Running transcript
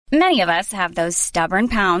Many of us have those stubborn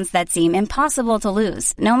pounds that seem impossible to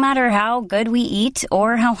lose, no matter how good we eat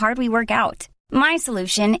or how hard we work out. My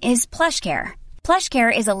solution is PlushCare.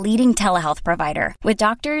 PlushCare is a leading telehealth provider with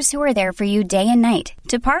doctors who are there for you day and night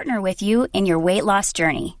to partner with you in your weight loss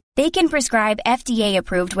journey. They can prescribe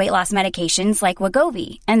FDA-approved weight loss medications like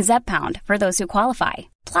Wegovy and Zepbound for those who qualify.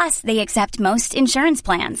 Plus, they accept most insurance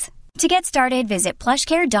plans. To get started, visit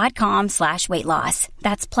plushcare.com/weightloss.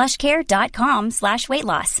 That's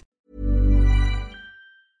plushcare.com/weightloss.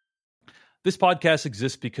 This podcast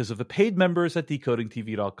exists because of the paid members at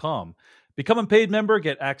decodingtv.com. Become a paid member,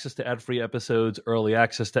 get access to ad-free episodes, early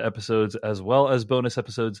access to episodes, as well as bonus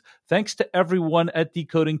episodes. Thanks to everyone at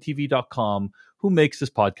decodingtv.com who makes this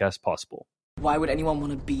podcast possible. Why would anyone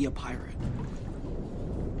want to be a pirate?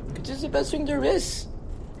 Because it's the best thing there is.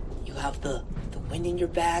 You have the wind in your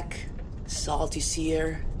back, salty sea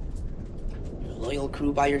air, your loyal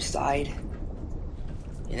crew by your side.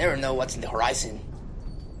 You never know what's in the horizon.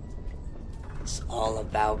 It's all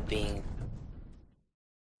about being...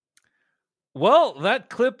 Well, that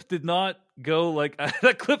clip did not go like...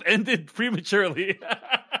 that clip ended prematurely.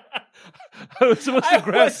 I was supposed to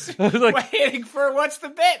grab... I was like, waiting for what's the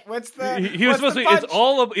bit? What's the... He was supposed to...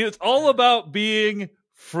 It's all about being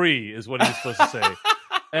free is what he was supposed to say.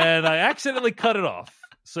 And I accidentally cut it off.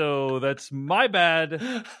 So that's my bad.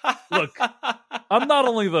 Look, I'm not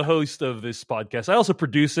only the host of this podcast, I also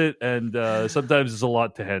produce it, and sometimes it's a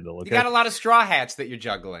lot to handle. Okay? You got a lot of straw hats that you're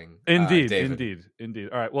juggling. Indeed. All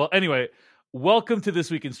right. Well, anyway, welcome to This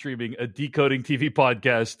Week in Streaming, a Decoding TV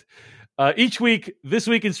podcast. Each week, This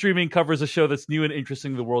Week in Streaming covers a show that's new and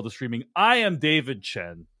interesting in the world of streaming. I am David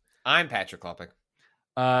Chen. I'm Patrick Klepek.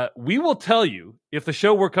 We will tell you if the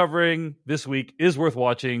show we're covering this week is worth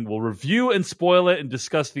watching. We'll review and spoil it and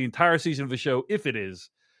discuss the entire season of the show if it is.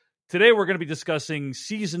 Today we're going to be discussing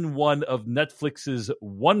season 1 of Netflix's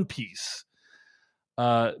One Piece,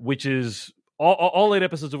 which is all 8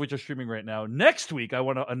 episodes of which are streaming right now. Next week, I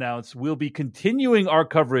want to announce we'll be continuing our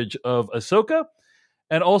coverage of Ahsoka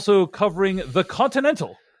and also covering The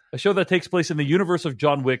Continental, a show that takes place in the universe of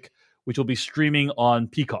John Wick, which will be streaming on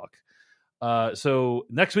Peacock. So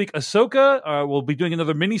next week, Ahsoka, we'll be doing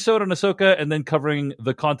another mini-sode on Ahsoka and then covering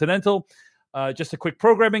The Continental. Just a quick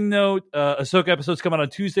programming note, Ahsoka episodes come out on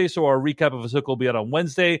Tuesday, so our recap of Ahsoka will be out on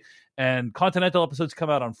Wednesday, and Continental episodes come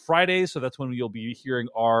out on Friday, so that's when you'll be hearing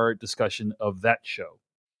our discussion of that show.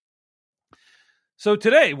 So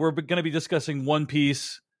today, we're going to be discussing One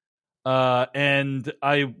Piece, and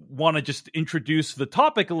I want to just introduce the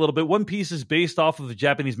topic a little bit. One Piece is based off of the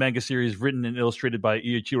Japanese manga series written and illustrated by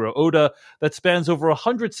Eiichiro Oda that spans over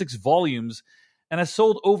 106 volumes and has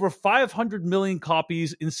sold over 500 million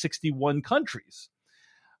copies in 61 countries.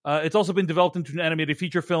 It's also been developed into an animated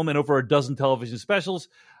feature film and over a dozen television specials.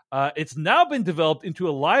 It's now been developed into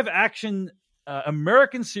a live-action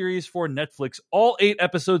American series for Netflix. All 8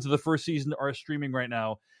 episodes of the first season are streaming right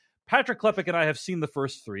now. Patrick Klepek and I have seen the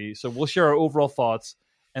first 3, so we'll share our overall thoughts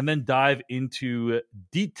and then dive into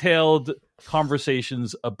detailed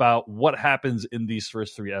conversations about what happens in these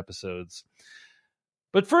first 3 episodes.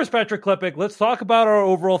 But first, Patrick Klepek, let's talk about our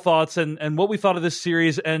overall thoughts and what we thought of this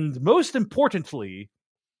series, and most importantly,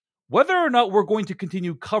 whether or not we're going to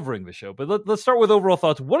continue covering the show. But let's start with overall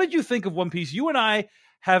thoughts. What did you think of One Piece? You and I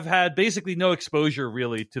have had basically no exposure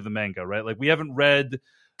really to the manga, right? Like we haven't read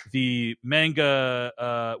the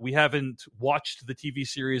manga, we haven't watched the TV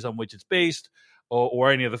series on which it's based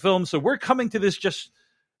or any of the films. So we're coming to this just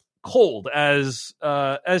cold as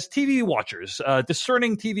TV watchers,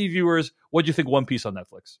 discerning TV viewers. What do you think of One Piece on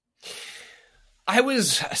Netflix? I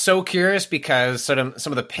was so curious because some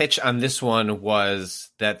of the pitch on this one was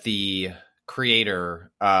that the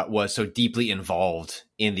creator was so deeply involved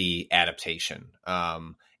in the adaptation.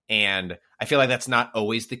 And I feel like that's not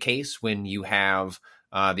always the case when you have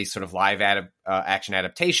these sort of live action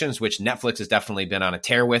adaptations, which Netflix has definitely been on a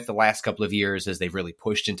tear with the last couple of years as they've really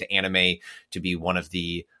pushed into anime to be one of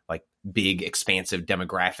the like big expansive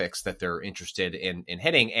demographics that they're interested in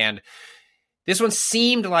hitting. And this one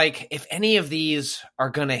seemed like if any of these are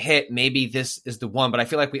going to hit, maybe this is the one. But I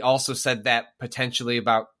feel like we also said that potentially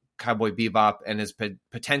about Cowboy Bebop and is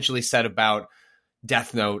potentially said about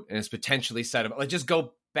Death Note and is potentially said about, like, just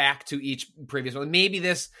go back to each previous one. Maybe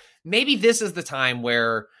this is the time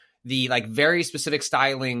where the like very specific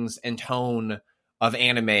stylings and tone of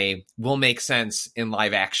anime will make sense in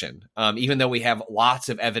live action. Even though we have lots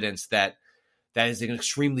of evidence that is an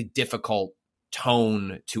extremely difficult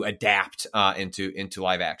tone to adapt into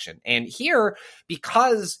live action. And here,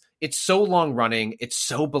 because it's so long running, it's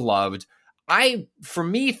so beloved, I, for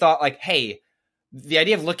me, thought like, hey, the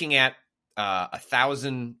idea of looking at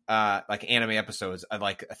 1,000 like anime episodes,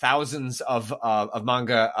 like thousands of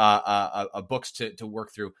manga books to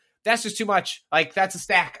work through. That's just too much. Like, that's a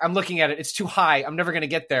stack. I'm looking at it. It's too high. I'm never going to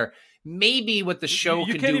get there. Maybe what the show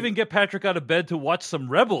you can't even get Patrick out of bed to watch some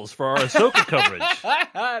Rebels for our Ahsoka coverage.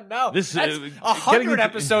 No, that's 100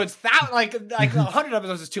 episodes. Like 100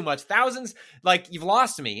 episodes is too much. Thousands, like, you've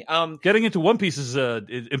lost me. Getting into One Piece is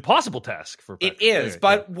an impossible task for Patrick. It is,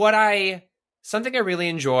 but something I really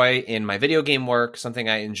enjoy in my video game work, something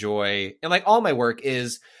I enjoy in like all my work,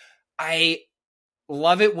 is I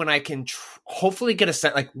love it when I can hopefully get a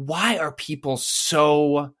sense, like, why are people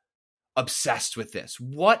so obsessed with this?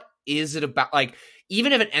 What is it about? Like,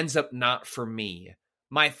 even if it ends up not for me,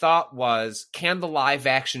 my thought was, can the live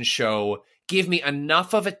action show give me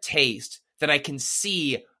enough of a taste that I can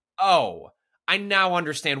see, oh, I now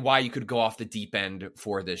understand why you could go off the deep end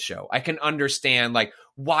for this show. I can understand, like,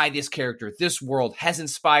 why this character, this world has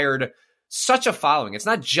inspired such a following. It's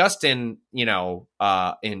not just in,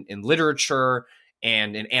 in literature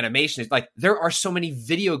and in animation. It's like, there are so many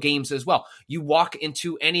video games as well. You walk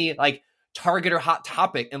into any, like, Target or Hot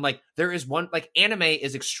Topic, and, like, there is one, like, anime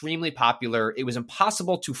is extremely popular. It was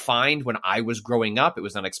impossible to find when I was growing up. It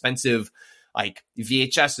was not expensive, like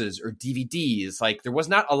VHSs or DVDs. Like, there was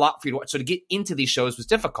not a lot for you to watch. So to get into these shows was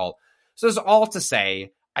difficult. So there's all to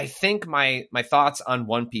say, I think my thoughts on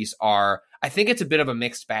One Piece are, I think it's a bit of a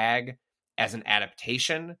mixed bag as an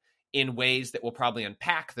adaptation in ways that we'll probably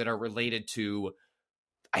unpack that are related to,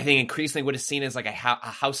 I think, increasingly what is seen as like a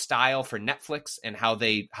house style for Netflix and how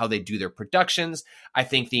they do their productions. I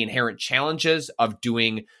think the inherent challenges of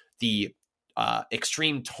doing the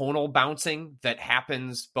extreme tonal bouncing that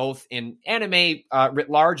happens both in anime writ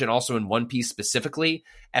large and also in One Piece specifically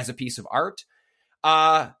as a piece of art.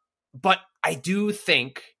 But I do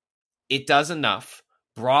think it does enough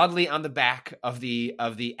broadly on the back of the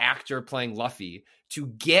actor playing Luffy to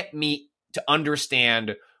get me to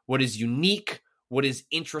understand what is unique, what is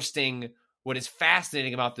interesting, what is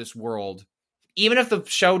fascinating about this world. Even if the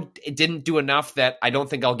show didn't do enough that I don't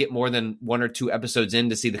think I'll get more than 1 or 2 episodes in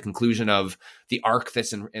to see the conclusion of the arc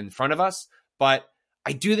that's in front of us. But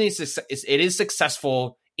I do think it is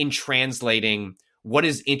successful in translating what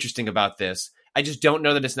is interesting about this. I just don't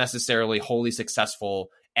know that it's necessarily wholly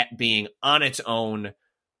successful at being on its own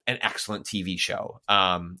an excellent TV show,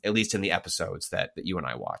 at least in the episodes that you and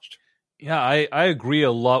I watched. Yeah, I agree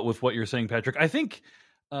a lot with what you're saying, Patrick. I think,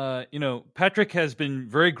 Patrick has been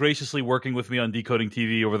very graciously working with me on Decoding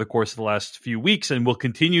TV over the course of the last few weeks, and will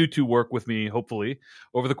continue to work with me, hopefully,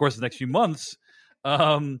 over the course of the next few months.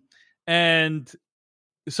 And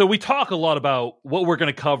so we talk a lot about what we're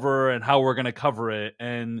going to cover and how we're going to cover it.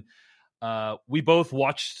 And we both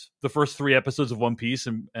watched the first 3 episodes of One Piece,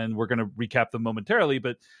 and we're going to recap them momentarily.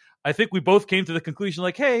 But I think we both came to the conclusion,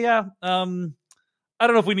 like, hey, yeah, I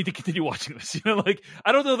don't know if we need to continue watching this. Like,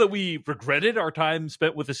 I don't know that we regretted our time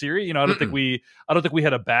spent with the series. I don't think we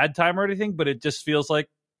had a bad time or anything, but it just feels like,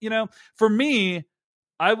 for me,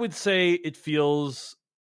 I would say it feels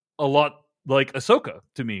a lot like Ahsoka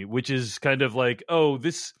to me, which is kind of like,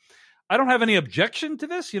 I don't have any objection to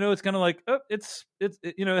this. It's kind of like, it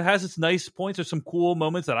has its nice points. There's some cool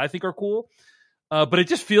moments that I think are cool. But it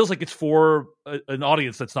just feels like it's for an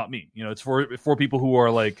audience that's not me. It's for people who are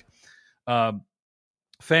like,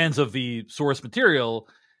 fans of the source material.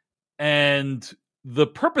 And the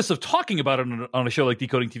purpose of talking about it on a show like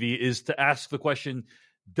Decoding TV is to ask the question,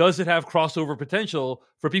 does it have crossover potential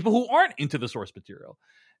for people who aren't into the source material?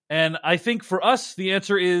 And I think for us, the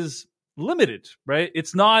answer is limited, right?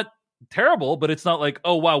 It's not terrible, but it's not like,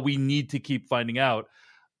 oh, wow, we need to keep finding out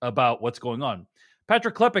about what's going on.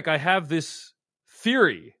 Patrick Klepek, I have this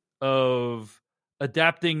theory of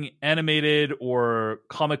adapting animated or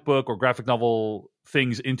comic book or graphic novel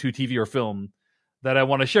things into TV or film that I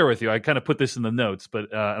want to share with you. I kind of put this in the notes,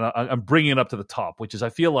 but I'm bringing it up to the top, which is I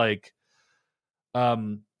feel like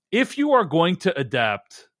if you are going to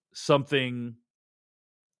adapt something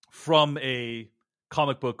from a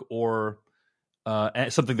comic book or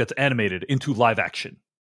something that's animated into live action,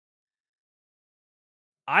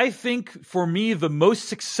 I think for me, the most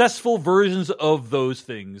successful versions of those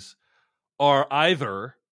things are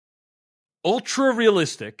either ultra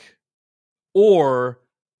realistic or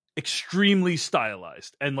extremely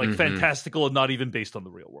stylized and like fantastical and not even based on the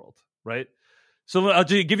real world, right? So I'll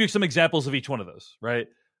give you some examples of each one of those, right?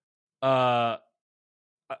 I'm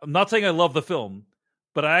not saying I love the film,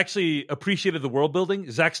 but I actually appreciated the world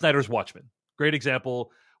building. Zack Snyder's Watchmen, great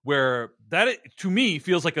example, where that to me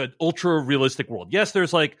feels like an ultra realistic world. Yes,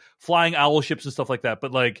 there's like flying owl ships and stuff like that,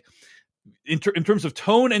 but like in terms of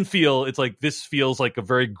tone and feel, it's like this feels like a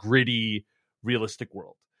very gritty, realistic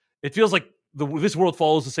world. it feels like this world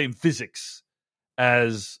follows the same physics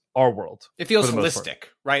as our world. It feels holistic,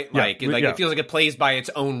 right? Yeah, It feels like it plays by its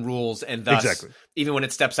own rules, and thus, even when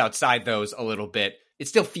it steps outside those a little bit, it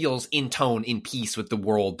still feels in tone, in piece with the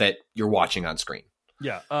world that you're watching on screen.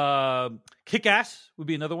 Yeah. Kick-Ass would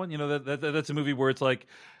be another one. You know, that's a movie where it's like,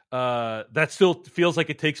 that still feels like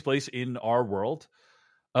it takes place in our world,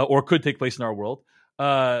 or could take place in our world.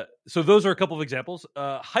 So those are a couple of examples.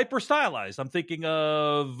 Hyper stylized. I'm thinking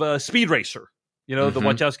of Speed Racer, you know, the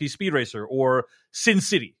Wachowski Speed Racer, or Sin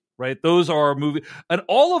City, right? Those are movies, and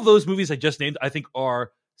all of those movies I just named, I think,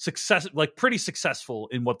 are pretty successful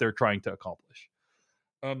in what they're trying to accomplish.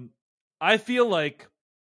 I feel like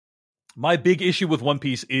my big issue with One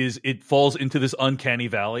Piece is it falls into this uncanny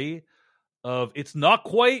valley of it's not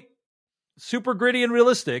quite super gritty and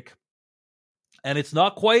realistic, and it's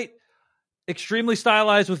not quite extremely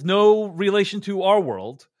stylized with no relation to our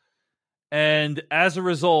world. And as a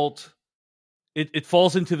result, it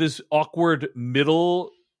falls into this awkward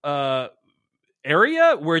middle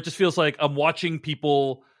area where it just feels like I'm watching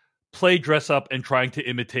people play dress up and trying to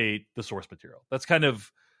imitate the source material. That's kind of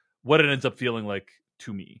what it ends up feeling like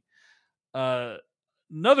to me.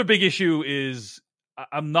 Another big issue is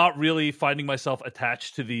I'm not really finding myself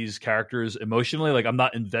attached to these characters emotionally. Like, I'm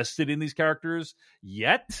not invested in these characters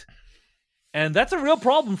yet. And that's a real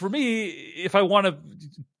problem for me if I want to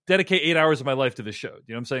dedicate 8 hours of my life to this show. You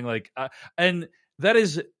know what I'm saying? Like, and that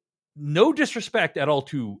is no disrespect at all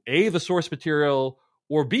to A, the source material,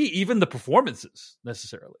 or B, even the performances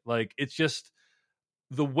necessarily. Like, it's just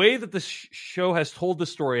the way that this show has told the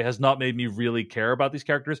story has not made me really care about these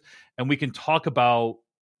characters. And we can talk about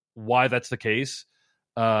why that's the case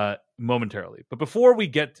momentarily. But before we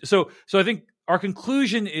get, so I think our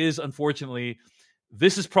conclusion is, unfortunately,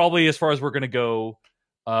 this is probably as far as we're going to go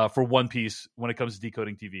for One Piece when it comes to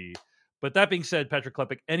Decoding TV. But that being said, Patrick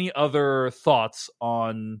Klepek, any other thoughts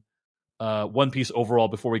on One Piece overall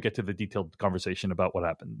before we get to the detailed conversation about what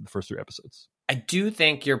happened in the first 3 episodes? I do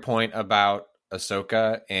think your point about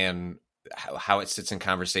Ahsoka and how it sits in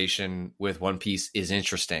conversation with One Piece is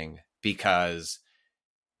interesting, because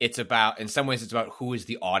it's about, in some ways, it's about who is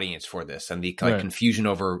the audience for this, and the confusion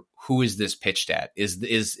over who is this pitched at. Is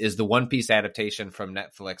the One Piece adaptation from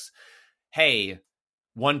Netflix, hey,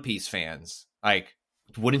 One Piece fans, like,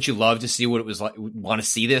 wouldn't you love to see what it was like? Want to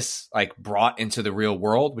see this like brought into the real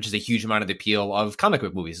world, which is a huge amount of the appeal of comic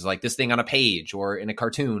book movies, is like this thing on a page or in a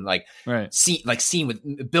cartoon, like seen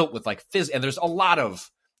with built with like and there's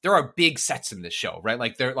there are big sets in this show, right?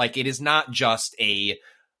 Like it is not just a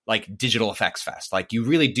like digital effects fest. Like, you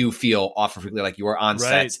really do feel often frequently like you are on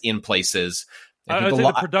sets in places. I would say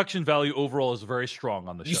the production value overall is very strong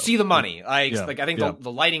on the show. You see the money. I think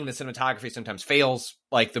the lighting, the cinematography sometimes fails,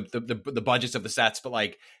 like the budgets of the sets, but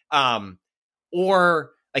like,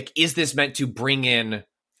 or like, is this meant to bring in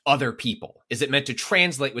other people? Is it meant to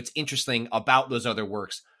translate what's interesting about those other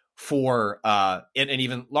works for an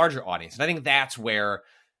even larger audience? And I think that's where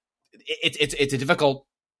it's a difficult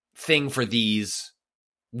thing for these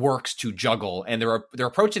works to juggle, and they're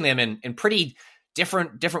approaching them in pretty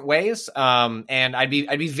different ways. And I'd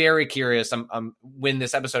be very curious. When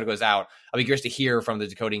this episode goes out, I'll be curious to hear from the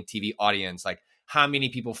Decoding TV audience, like, how many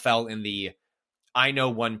people fell in the I know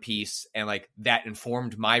One Piece and like that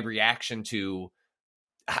informed my reaction to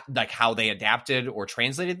like how they adapted or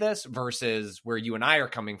translated this, versus where you and I are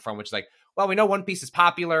coming from, which is like, well, we know One Piece is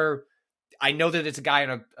popular. I know that it's a guy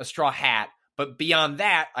in a straw hat, but beyond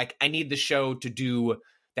that, like, I need the show to do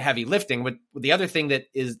the heavy lifting. But the other thing that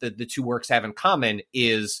is that the two works have in common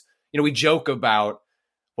is, you know, we joke about,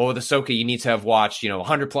 well, with Ahsoka, you need to have watched,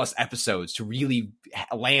 100 plus episodes to really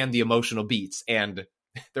land the emotional beats. And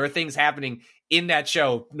there are things happening in that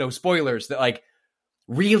show, no spoilers, that like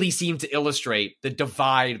really seem to illustrate the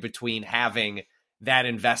divide between having that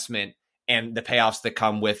investment and the payoffs that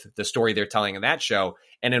come with the story they're telling in that show.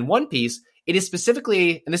 And in One Piece, it is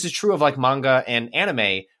specifically, and this is true of like manga and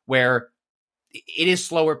anime, where it is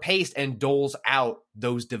slower paced and doles out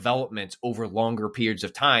those developments over longer periods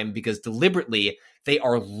of time, because deliberately they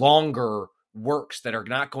are longer works that are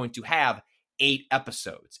not going to have 8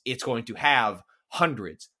 episodes. It's going to have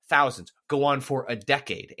hundreds, thousands, go on for a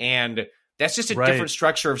decade. And that's just a different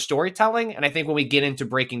structure of storytelling. And I think when we get into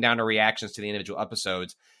breaking down our reactions to the individual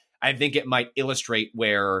episodes, I think it might illustrate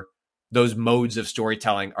where those modes of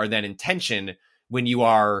storytelling are then in tension when you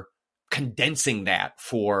are condensing that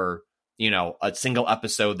for, a single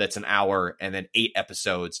episode that's an hour and then 8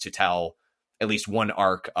 episodes to tell at least one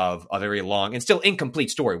arc of a very long and still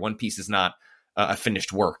incomplete story. One Piece is not a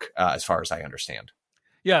finished work as far as I understand.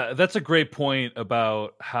 Yeah, that's a great point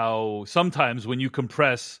about how sometimes when you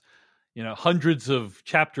compress, hundreds of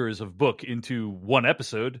chapters of book into one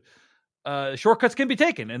episode, shortcuts can be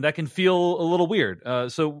taken, and that can feel a little weird.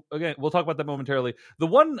 So again, we'll talk about that momentarily. The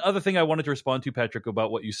one other thing I wanted to respond to, Patrick,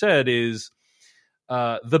 about what you said is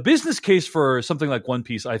the business case for something like One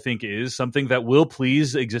Piece, I think, is something that will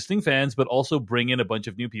please existing fans, but also bring in a bunch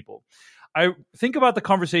of new people. I think about the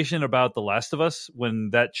conversation about The Last of Us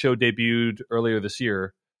when that show debuted earlier this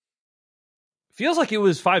year. Feels like it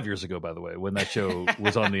was 5 years ago, by the way, when that show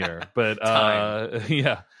was on the air. But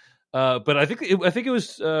yeah. But I think it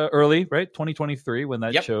was early, right? 2023 when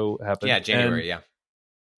that show happened. Yeah, January.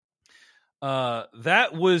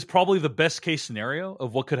 That was probably the best case scenario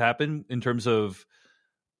of what could happen in terms of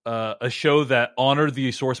a show that honored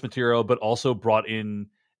the source material, but also brought in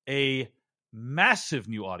a massive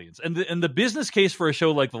new audience. And the business case for a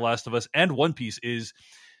show like The Last of Us and One Piece is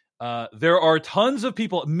there are tons of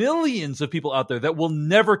people, millions of people out there that will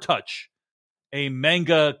never touch a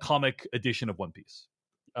manga comic edition of One Piece.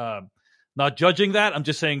 Not judging that, I'm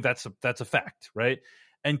just saying that's a fact, right?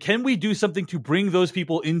 And can we do something to bring those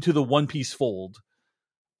people into the One Piece fold?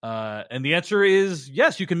 And the answer is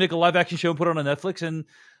yes. You can make a live action show and put it on Netflix, and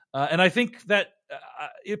I think that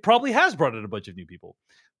it probably has brought in a bunch of new people.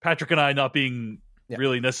 Patrick and I not being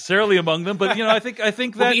really necessarily among them, but I think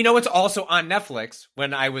that well, it's also on Netflix.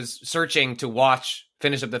 When I was searching to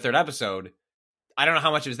finish up the third episode, I don't know how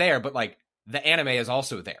much was there, but like the anime is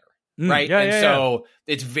also there, right? So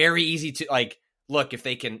it's very easy to look, if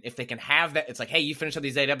they can have that, it's like, hey, you finish up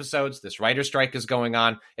these 8 episodes, this writer strike is going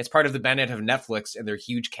on. It's part of the benefit of Netflix and their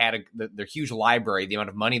huge library, the amount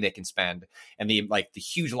of money they can spend, and the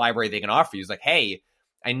huge library they can offer you is like, hey,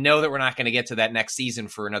 I know that we're not going to get to that next season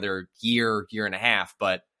for another year and a half,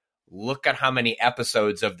 but look at how many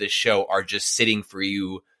episodes of this show are just sitting for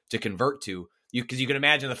you to convert to. Because you can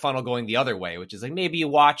imagine the funnel going the other way, which is like maybe you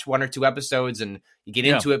watch 1 or 2 episodes and you get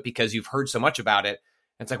into it because you've heard so much about it.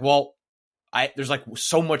 And it's like, well, there's like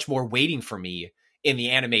so much more waiting for me in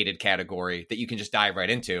the animated category that you can just dive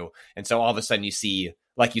right into. And so all of a sudden you see,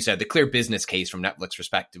 like you said, the clear business case from Netflix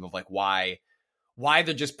perspective of like why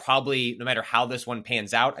they're just probably, no matter how this one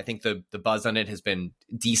pans out, I think the buzz on it has been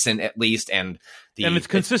decent at least. And it's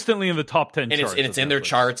consistently in the top 10 charts. And it's in their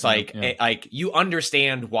charts. Like you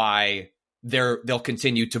understand why they'll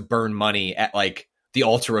continue to burn money at like the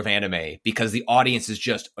altar of anime, because the audience is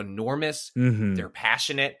just enormous. Mm-hmm. They're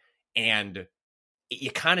passionate. And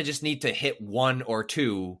you kind of just need to hit 1 or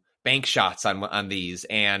 2 bank shots on these,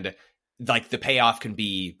 and like the payoff can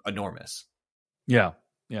be enormous. Yeah,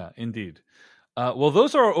 indeed. Well,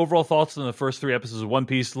 those are our overall thoughts on the first 3 episodes of One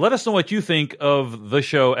Piece. Let us know what you think of the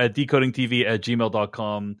show at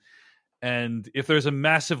decodingtv@gmail.com. And if there's a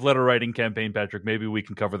massive letter writing campaign, Patrick, maybe we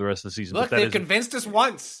can cover the rest of the season. Look, they convinced us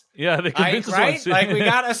once. Yeah, they convinced us once. Like we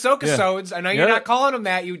got Ahsoka-sodes. I know you're not calling them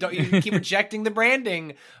that. You keep rejecting the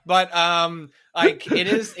branding, but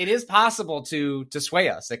it is possible to sway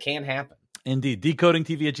us. It can happen. Indeed,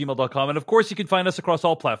 decodingtv@gmail.com, and of course you can find us across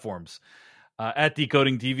all platforms at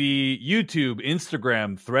Decoding TV, YouTube,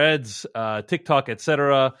 Instagram, Threads, TikTok,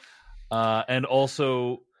 etc., and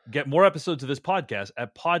also get more episodes of this podcast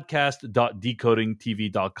at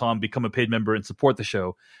podcast.decodingtv.com. Become a paid member and support the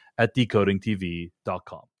show at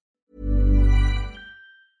decodingtv.com.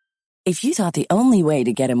 If you thought the only way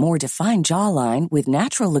to get a more defined jawline with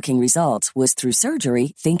natural-looking results was through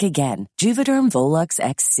surgery, think again. Juvederm Volux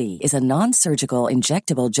XC is a non-surgical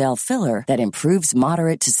injectable gel filler that improves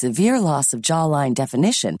moderate to severe loss of jawline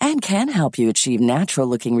definition and can help you achieve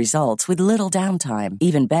natural-looking results with little downtime.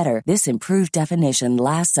 Even better, this improved definition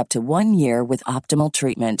lasts up to 1 year with optimal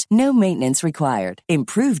treatment. No maintenance required.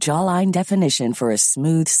 Improve jawline definition for a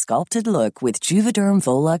smooth, sculpted look with Juvederm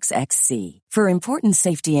Volux XC. For important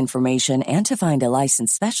safety information and to find a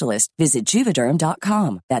licensed specialist, visit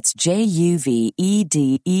Juvederm.com. That's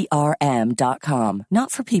JUVEDERM.com.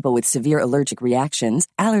 Not for people with severe allergic reactions,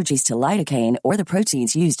 allergies to lidocaine, or the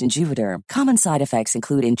proteins used in Juvederm. Common side effects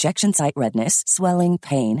include injection site redness, swelling,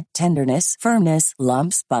 pain, tenderness, firmness,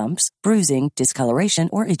 lumps, bumps, bruising, discoloration,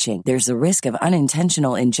 or itching. There's a risk of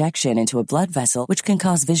unintentional injection into a blood vessel, which can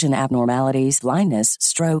cause vision abnormalities, blindness,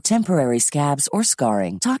 stroke, temporary scabs, or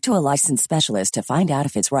scarring. Talk to a licensed specialist to find out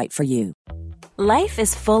if it's right for you. Life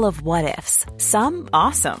is full of what-ifs. Some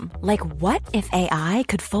awesome, like what if AI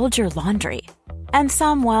could fold your laundry? And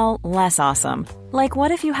some, well, less awesome, like what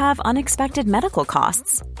if you have unexpected medical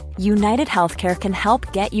costs? United Healthcare can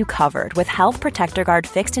help get you covered with Health Protector Guard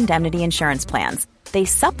fixed indemnity insurance plans. They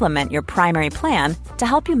supplement your primary plan to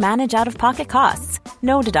help you manage out-of-pocket costs.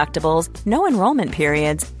 No deductibles, no enrollment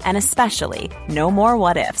periods, and especially no more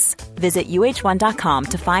what-ifs. Visit UH1.com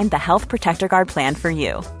to find the Health Protector Guard plan for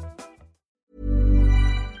you.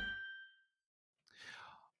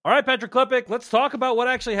 All right, Patrick Klepek, let's talk about what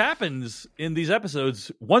actually happens in these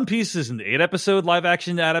episodes. One Piece is an 8-episode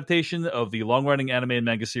live-action adaptation of the long-running anime and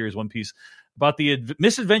manga series One Piece about the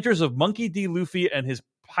misadventures of Monkey D. Luffy and his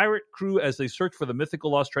pirate crew as they search for the mythical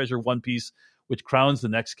lost treasure One Piece, which crowns the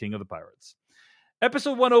next king of the pirates.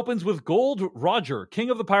 Episode 1 opens with Gold Roger, king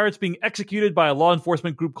of the pirates, being executed by a law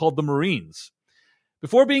enforcement group called the Marines.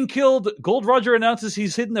 Before being killed, Gold Roger announces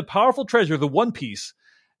he's hidden a powerful treasure, the One Piece,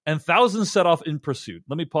 and thousands set off in pursuit.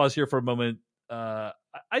 Let me pause here for a moment. I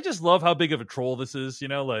just love how big of a troll this is. You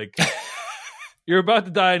know, like you're about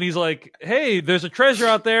to die, and he's like, "Hey, there's a treasure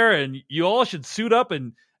out there, and you all should suit up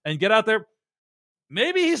and get out there."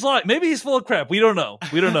 Maybe he's lying. Maybe he's full of crap. We don't know.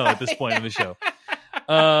 We don't know at this point in the show.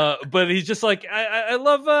 But he's just like, I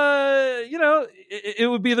love. You know, it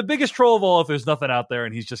would be the biggest troll of all if there's nothing out there,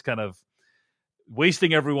 and he's just kind of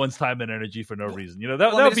wasting everyone's time and energy for no reason. You know,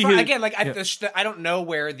 that would be again. Like I don't know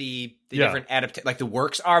where the different like the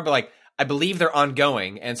works are, but like I believe they're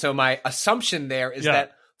ongoing, and so my assumption there is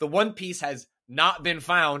that the One Piece has not been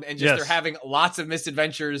found, and just they're having lots of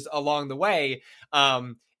misadventures along the way.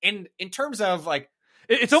 And in terms of like,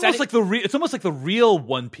 it's almost like the real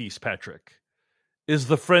One Piece, Patrick, is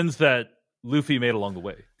the friends that Luffy made along the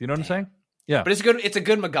way. Do you know what I'm saying? Yeah, but it's a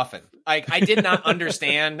good MacGuffin. Like I did not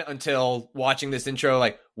understand until watching this intro,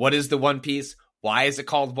 like what is the One Piece? Why is it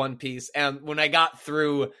called One Piece? And when I got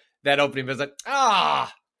through that opening, I was like,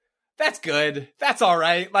 that's good. That's all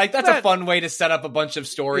right. Like that's a fun way to set up a bunch of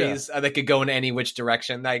stories that could go in any which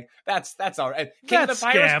direction. Like that's all right. King of the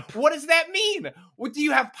Pirates. What does that mean? What, do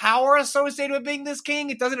you have power associated with being this king?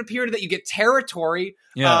 It doesn't appear that you get territory.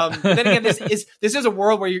 Yeah. Then again, this is a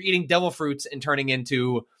world where you're eating devil fruits and turning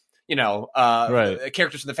into, you know,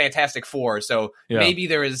 characters from the Fantastic Four. So maybe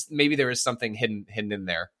there is something hidden in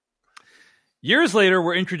there. Years later,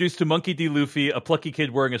 we're introduced to Monkey D. Luffy, a plucky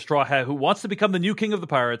kid wearing a straw hat who wants to become the new king of the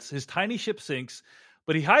pirates. His tiny ship sinks,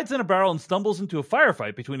 but he hides in a barrel and stumbles into a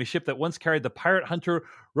firefight between a ship that once carried the pirate hunter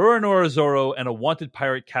Roronoa Zoro and a wanted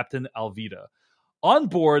pirate captain Alvida. On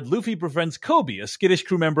board, Luffy befriends Kobe, a skittish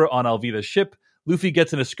crew member on Alvida's ship. Luffy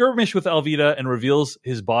gets in a skirmish with Alvida and reveals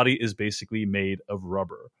his body is basically made of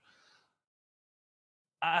rubber.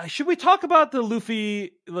 Should we talk about the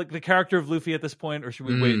Luffy, like the character of Luffy at this point, or should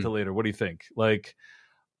we wait until later? What do you think? Like,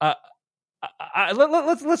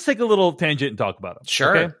 let's take a little tangent and talk about him.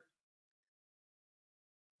 Sure. Okay?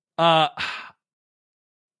 I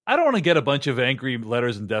don't want to get a bunch of angry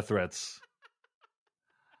letters and death threats.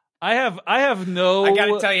 I have no. I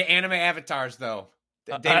gotta tell you, anime avatars though.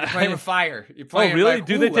 David, you're playing with fire. You're playing really? Like,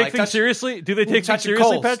 do they take things seriously? Do they take things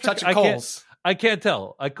seriously, Patrick? Touching coals. I can't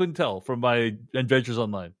tell. I couldn't tell from my adventures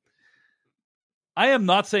online. I am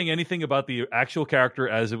not saying anything about the actual character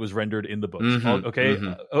as it was rendered in the books, okay?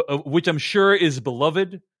 Which I'm sure is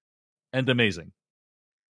beloved and amazing.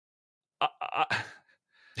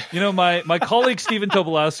 You know, my colleague Stephen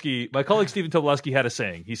Tobolowsky had a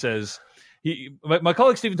saying. He says my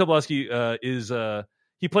colleague Stephen Tobolowsky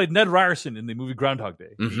he played Ned Ryerson in the movie Groundhog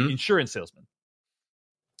Day, the insurance salesman,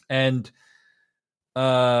 and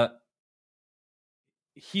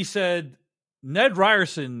he said Ned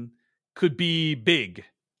Ryerson could be big,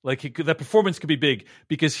 like that performance could be big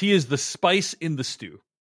because he is the spice in the stew,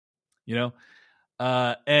 you know,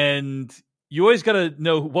 and you always got to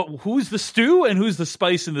know who's the stew and who's the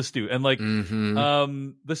spice in the stew, and like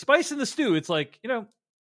the spice in the stew, it's like, you know,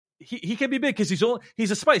 he can be big because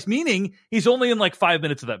he's a spice, meaning he's only in like 5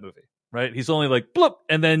 minutes of that movie, right? He's only like bloop,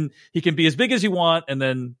 and then he can be as big as you want, and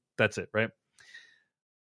then that's it, right?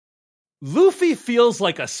 Luffy feels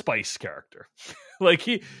like a spice character. Like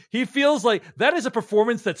he feels like that is a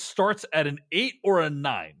performance that starts at an 8 or a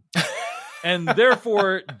 9 and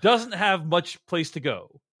therefore doesn't have much place to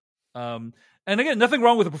go. And again, nothing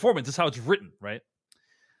wrong with the performance. It's how it's written, right?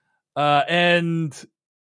 And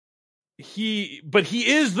he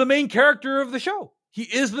is the main character of the show. He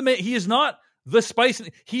is not the spice.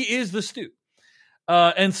 He is the stew.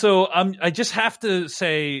 And so I just have to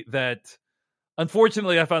say that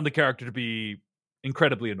unfortunately, I found the character to be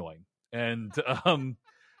incredibly annoying, and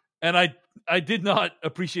I did not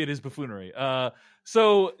appreciate his buffoonery.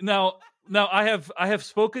 So now I have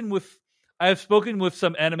spoken with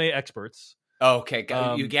some anime experts. Oh, okay,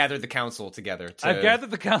 you gathered the council together. I've gathered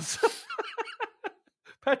the council.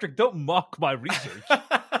 Patrick, don't mock my research.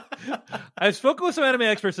 I've spoken with some anime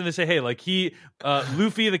experts, and they say, hey, like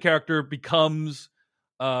Luffy, the character, becomes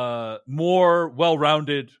more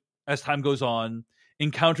well-rounded as time goes on,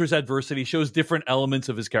 encounters adversity, shows different elements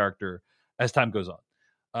of his character as time goes on.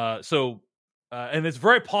 And it's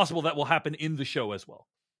very possible that will happen in the show as well.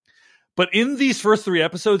 But in these first 3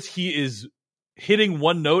 episodes, he is hitting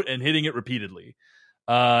one note and hitting it repeatedly.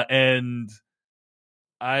 and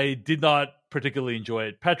I did not particularly enjoy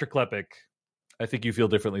it. Patrick Klepek, I think you feel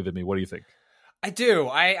differently than me. What do you think? I do.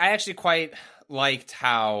 I actually quite liked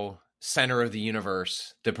how center of the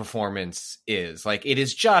universe the performance is. Like, it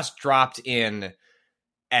is just dropped in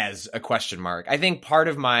as a question mark. I think part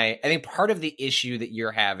of the issue that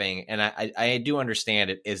you're having, and I do understand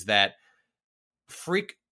it, is that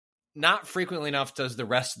not frequently enough does the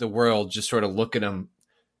rest of the world just sort of look at him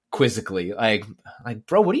quizzically, like,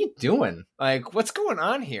 bro, what are you doing? Like, what's going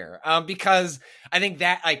on here? Because I think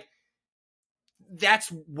that, like, that's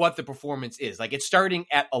what the performance is. Like, it's starting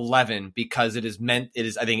at 11 because I think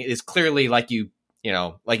it is clearly, like you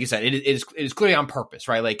said, it is clearly on purpose,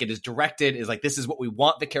 right? Like, it is directed, is like, this is what we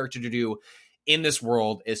want the character to do in this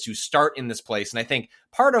world, is to start in this place. And I think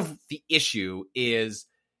part of the issue is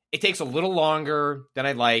it takes a little longer than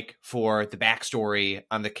I'd like for the backstory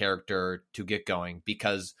on the character to get going,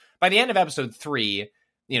 because by the end of episode 3,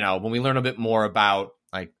 when we learn a bit more about,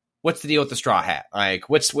 like, what's the deal with the Straw Hat? Like,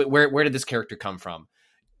 where did this character come from?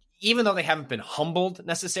 Even though they haven't been humbled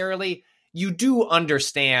necessarily, you do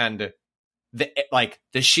understand the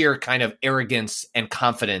sheer kind of arrogance and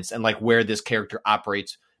confidence and, like, where this character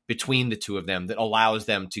operates between the two of them that allows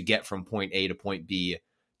them to get from point A to point B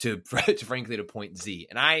to frankly to point Z.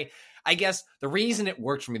 And I guess the reason it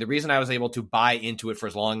worked for me, the reason I was able to buy into it for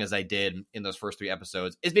as long as I did in those first 3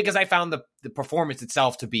 episodes, is because I found the performance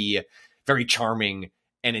itself to be very charming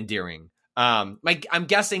and endearing. I'm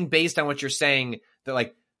guessing, based on what you're saying, that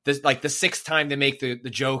like the 6th time they make the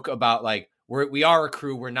joke about, like, we are a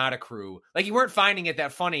crew, we're not a crew. Like, you weren't finding it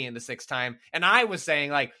that funny in the 6th time, and I was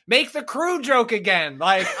saying, like, make the crew joke again.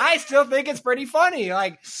 Like, I still think it's pretty funny.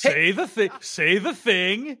 Like, say the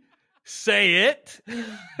thing, say it.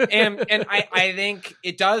 and I think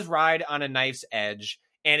it does ride on a knife's edge,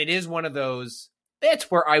 and it is one of those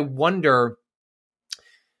bits where I wonder,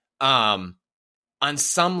 on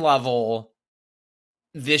some level,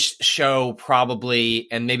 this show probably,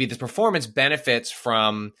 and maybe this performance, benefits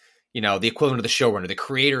from, the equivalent of the showrunner, the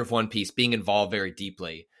creator of One Piece, being involved very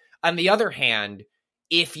deeply. On the other hand,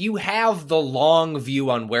 if you have the long view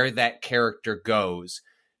on where that character goes,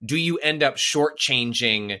 do you end up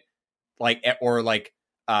shortchanging,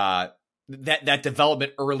 that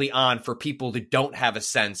development early on for people who don't have a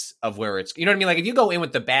sense of where it's, you know what I mean? Like, if you go in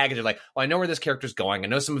with the baggage of, like, well, I know where this character's going, I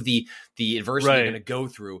know some of the adversity they're going to go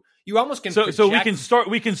through, you almost can so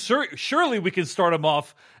we can surely we can start him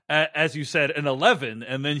off as you said, an 11,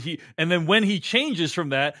 and then when he changes from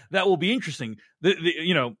that will be interesting.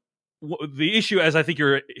 The issue, as I think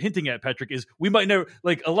you're hinting at, Patrick, is we might never,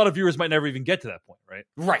 like, a lot of viewers might never even get to that point, right?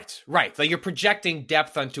 Right. Like, you're projecting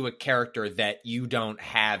depth onto a character that you don't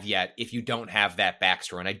have yet if you don't have that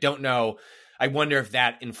backstory. And I don't know, I wonder if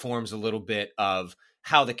that informs a little bit of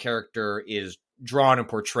how the character is drawn and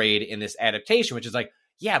portrayed in this adaptation, which is like,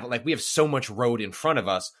 yeah, but, like, we have so much road in front of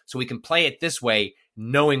us, so we can play it this way,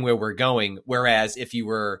 knowing where we're going. Whereas if you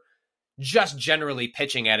were just generally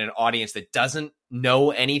pitching at an audience that doesn't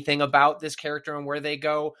know anything about this character and where they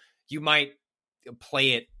go, you might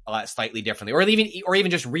play it slightly differently, or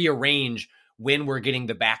even just rearrange when we're getting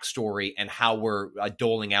the backstory and how we're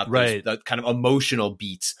doling out the kind of emotional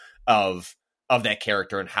beats of that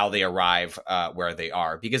character and how they arrive where they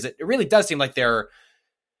are, because it really does seem like they're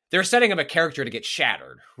setting up a character to get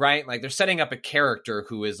shattered, right? Like, they're setting up a character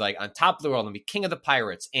who is, like, on top of the world and be king of the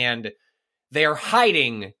pirates, and they are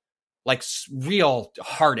hiding, like, real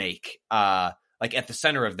heartache, like, at the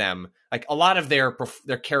center of them. Like, a lot of their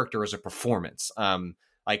character is a performance,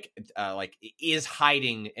 is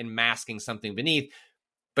hiding and masking something beneath.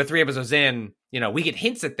 But 3 episodes in, we get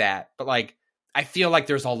hints at that, but, like, I feel like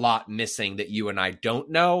there's a lot missing that you and I don't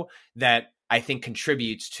know that I think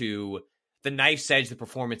contributes to the knife's edge the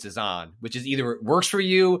performance is on, which is either it works for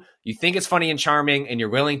you, you think it's funny and charming, and you're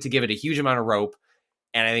willing to give it a huge amount of rope.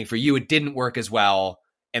 And I think for you, it didn't work as well.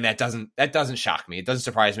 And that doesn't shock me. It doesn't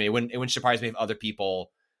surprise me. It wouldn't surprise me if other people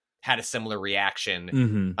had a similar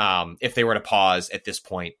reaction, if they were to pause at this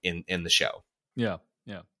point in the show. Yeah.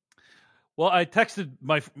 Well, I texted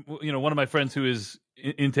one of my friends who is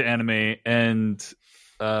into anime, and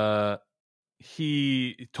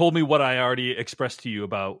he told me what I already expressed to you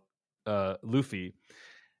about Luffy,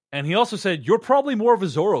 and he also said you're probably more of a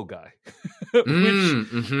Zoro guy,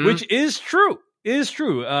 which is true.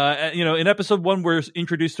 In episode 1, we're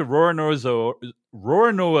introduced to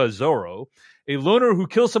Roronoa Zoro, a loner who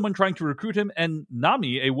kills someone trying to recruit him, and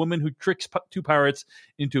Nami, a woman who tricks 2 pirates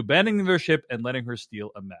into abandoning their ship and letting her steal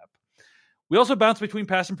a map. We also bounce between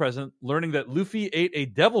past and present, learning that Luffy ate a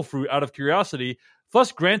devil fruit out of curiosity,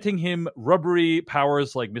 thus granting him rubbery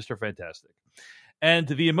powers like Mr. Fantastic. and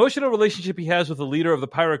the emotional relationship he has with the leader of the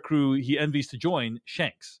pirate crew he envies to join,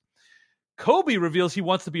 Shanks. Kobe reveals he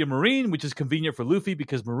wants to be a Marine, which is convenient for Luffy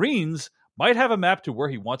because Marines might have a map to where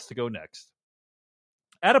he wants to go next.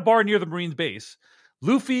 At a bar near the Marines base,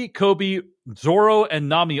 Luffy, Kobe, Zoro, and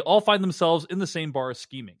Nami all find themselves in the same bar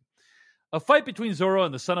scheming. A fight between Zoro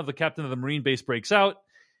and the son of the captain of the Marine base breaks out.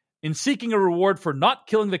 In seeking a reward for not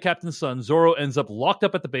killing the captain's son, Zoro ends up locked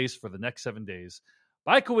up at the base for the next 7 days.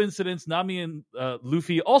 By coincidence, Nami and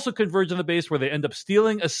Luffy also converge on the base where they end up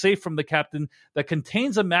stealing a safe from the captain that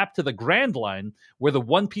contains a map to the Grand Line where the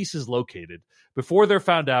One Piece is located before they're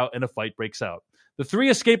found out and a fight breaks out. The three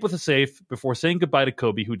escape with a safe before saying goodbye to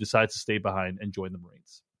Kobe, who decides to stay behind and join the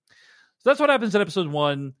Marines. So that's what happens in episode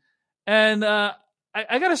 1. And I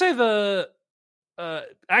gotta say, the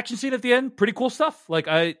action scene at the end, pretty cool stuff. Like,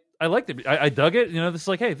 I liked it. I dug it. This is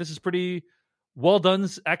like, hey, this is pretty well done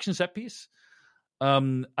action set piece.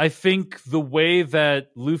 I think the way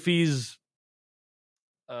that Luffy's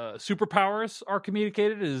superpowers are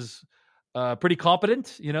communicated is pretty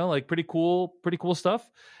competent, like pretty cool stuff.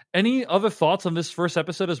 Any other thoughts on this first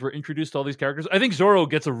episode as we're introduced to all these characters? I think Zoro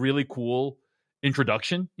gets a really cool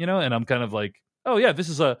introduction, and I'm kind of like, oh yeah, this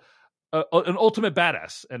is an ultimate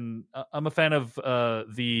badass. And I'm a fan of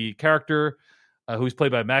the character who's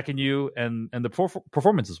played by Makinyu and the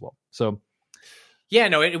performance as well. So yeah,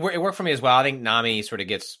 no, it worked for me as well. I think Nami sort of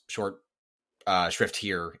gets short shrift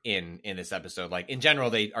here in this episode. Like, in general,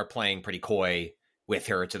 they are playing pretty coy with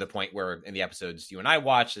her to the point where in the episodes you and I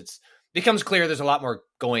watch, it becomes clear there's a lot more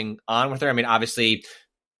going on with her. I mean, obviously,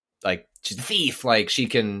 like, she's a thief. Like, she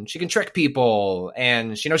can trick people,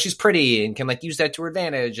 and she's pretty and can like use that to her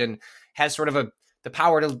advantage, and has sort of the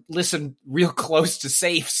power to listen real close to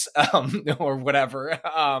safes or whatever.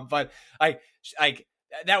 But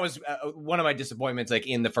that was one of my disappointments, like,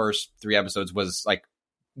 in the first 3 episodes, was like,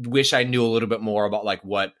 wish I knew a little bit more about like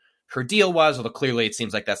what her deal was. Although clearly it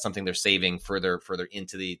seems like that's something they're saving further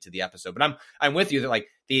into the episode. But I'm with you that like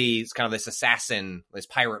these kind of this assassin, this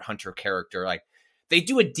pirate hunter character, like they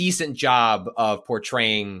do a decent job of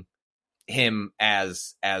portraying him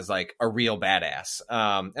as like a real badass.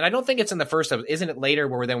 And I don't think it's in the first episode. Isn't it later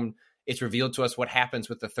where then it's revealed to us what happens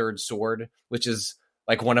with the third sword, which is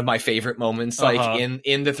like one of my favorite moments, like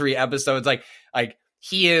in the 3 episodes, like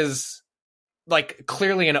he is like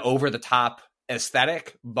clearly an over the top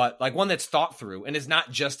aesthetic, but like one that's thought through and is not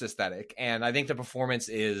just aesthetic. And I think the performance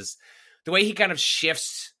is the way he kind of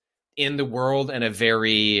shifts in the world in a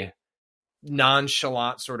very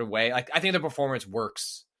nonchalant sort of way. Like, I think the performance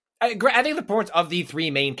works. I think the performance of the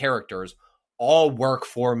 3 main characters all work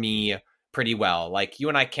for me pretty well. Like, you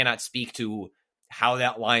and I cannot speak to how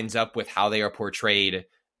that lines up with how they are portrayed,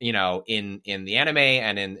 in the anime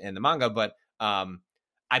and in the manga. But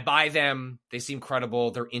I buy them. They seem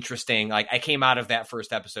credible. They're interesting. Like, I came out of that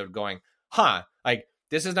first episode going, like,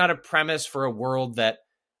 this is not a premise for a world that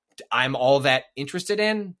I'm all that interested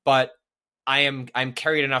in, but I'm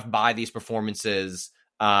carried enough by these performances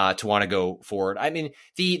to want to go forward. I mean,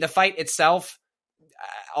 the fight itself,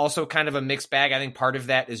 also kind of a mixed bag. I think part of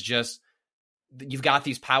that is just, you've got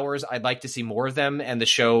these powers. I'd like to see more of them. And the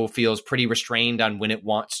show feels pretty restrained on when it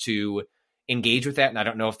wants to engage with that. And I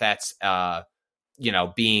don't know if that's,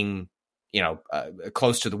 being,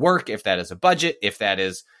 close to the work, if that is a budget, if that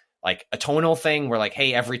is like a tonal thing where like,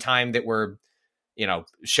 hey, every time that we're,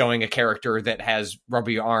 showing a character that has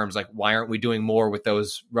rubbery arms, like, why aren't we doing more with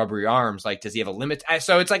those rubbery arms? Like, does he have a limit?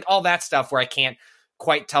 So it's like all that stuff where I can't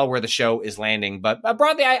quite tell where the show is landing, but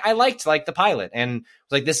broadly I liked like the pilot, and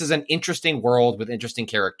like, this is an interesting world with interesting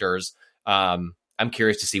characters. I'm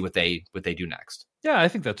curious to see what they do next. Yeah, I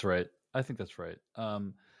think that's right.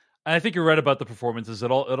 And I think you're right about the performances.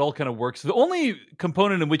 It all kind of works. The only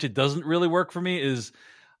component in which it doesn't really work for me is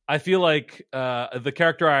I feel like the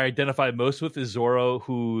character I identify most with is Zoro,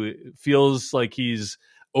 who feels like he's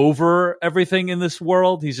over everything in this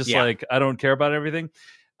world. He's just like, I don't care about everything.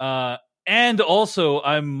 And also,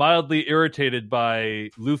 I'm mildly irritated by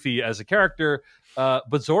Luffy as a character,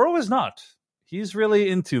 but Zoro is not. He's really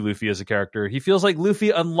into Luffy as a character. He feels like Luffy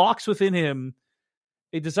unlocks within him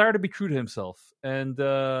a desire to be true to himself. And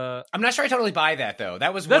I'm not sure I totally buy that, though.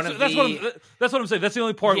 That's what I'm saying. That's the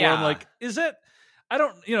only part where I'm like, is it? I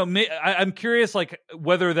don't, I'm curious, like,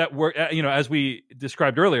 whether that work, as we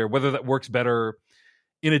described earlier, whether that works better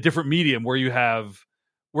in a different medium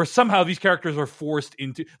where somehow these characters are forced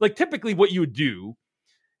into, like, typically what you would do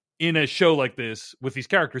in a show like this with these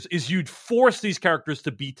characters is you'd force these characters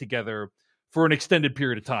to be together for an extended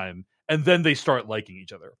period of time, and then they start liking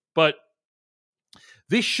each other. But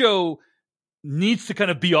this show needs to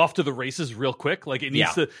kind of be off to the races real quick. Like it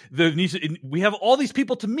needs we have all these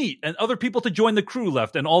people to meet and other people to join the crew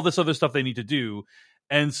left and all this other stuff they need to do.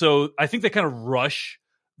 And so I think they kind of rush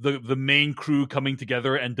the main crew coming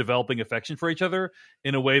together and developing affection for each other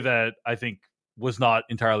in a way that I think was not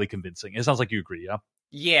entirely convincing. It sounds like you agree, yeah?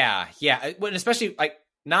 Yeah. Well, especially like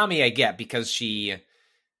Nami, I get, because she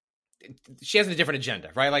has a different agenda,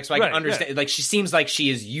 right? Like, so I can understand. Yeah. Like, she seems like she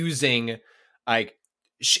is using, like,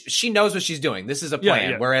 she knows what she's doing. This is a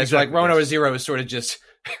plan. Whereas, like, Rona Zero is sort of just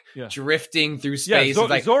drifting through space. Yeah,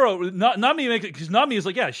 like, Zoro, Nami makes it because Nami is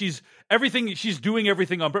like, she's doing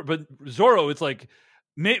everything on purpose. But Zoro, it's like,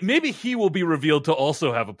 maybe he will be revealed to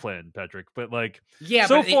also have a plan, Patrick. But like,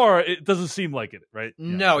 so far, it doesn't seem like it, right?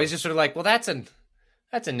 No, he's just sort of like, well, that's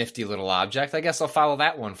a nifty little object. I guess I'll follow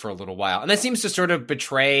that one for a little while. And that seems to sort of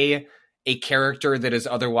betray a character that is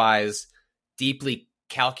otherwise deeply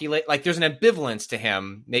calculate. Like, there's an ambivalence to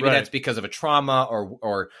him. Maybe that's because of a trauma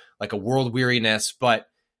or like a world weariness. But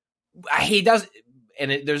he does,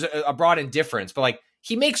 and there's a broad indifference. But like,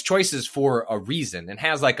 he makes choices for a reason and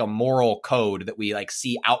has like a moral code that we like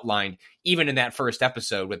see outlined even in that first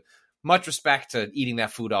episode, with much respect to eating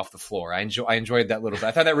that food off the floor. I enjoyed that little bit.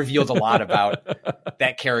 I thought that revealed a lot about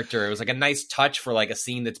that character. It was like a nice touch for like a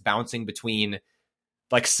scene that's bouncing between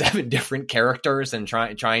like 7 different characters and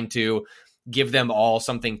trying to give them all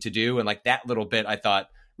something to do. And like that little bit, I thought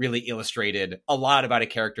really illustrated a lot about a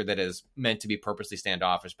character that is meant to be purposely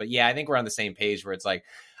standoffish. But yeah, I think we're on the same page where it's like,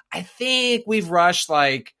 I think we've rushed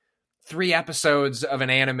like 3 episodes of an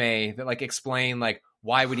anime that like explain like,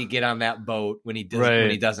 why would he get on that boat when he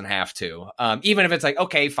doesn't have to? Even if it's like,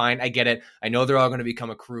 okay, fine, I get it. I know they're all going to become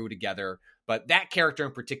a crew together, but that character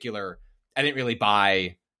in particular, I didn't really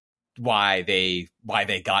buy why they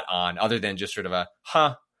got on, other than just sort of a,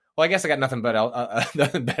 well, I guess I got nothing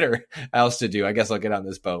better else to do. I guess I'll get on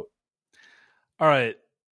this boat. All right.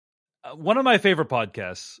 One of my favorite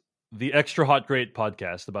podcasts, the Extra Hot Great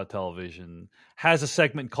podcast about television, has a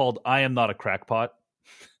segment called I Am Not a Crackpot.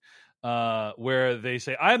 Where they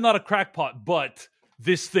say, I am not a crackpot, but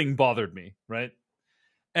this thing bothered me, right?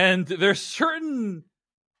 And there's certain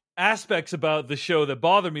aspects about the show that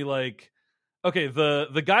bother me, like, okay,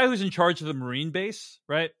 the guy who's in charge of the Marine base,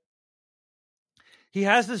 right? He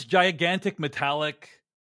has this gigantic metallic,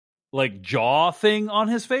 like, jaw thing on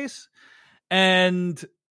his face, and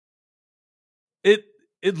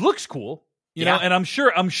it looks cool, you know, and I'm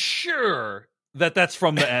sure that's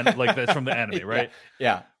from the that's from the anime, right?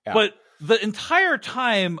 Yeah. But the entire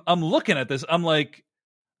time I'm looking at this, I'm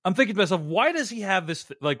thinking to myself, why does he have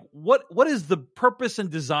this? Like, what is the purpose and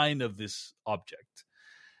design of this object?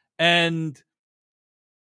 And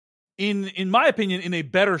in my opinion, in a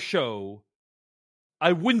better show,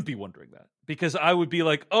 I wouldn't be wondering that, because I would be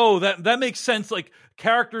like, oh, that makes sense. Like,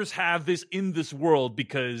 characters have this in this world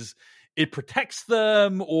because it protects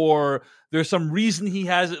them, or there's some reason he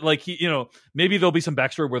has it. Like, maybe there'll be some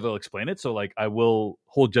backstory where they'll explain it. So like, I will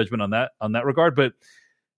hold judgment on that regard. But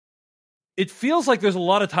it feels like there's a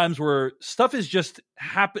lot of times where stuff is just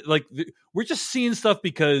happen. Like, we're just seeing stuff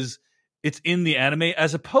because it's in the anime,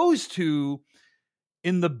 as opposed to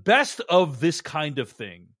in the best of this kind of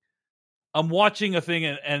thing. I'm watching a thing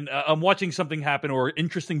and I'm watching something happen, or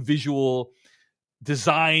interesting visual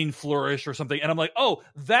design flourish or something, and I'm like, oh,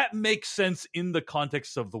 that makes sense in the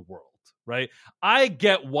context of the world, right? I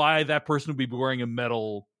get why that person would be wearing a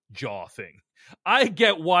metal jaw thing. I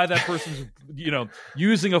get why that person's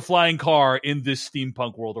using a flying car in this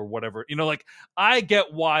steampunk world or whatever, like, I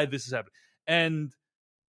get why this is happening. And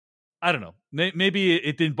I don't know, maybe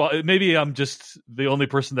it didn't maybe I'm just the only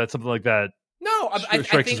person that something like that I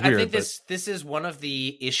think this is one of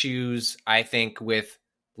the issues, I think, with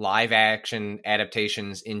live action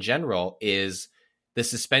adaptations in general, is the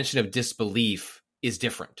suspension of disbelief is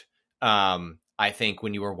different. I think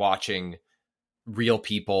when you were watching real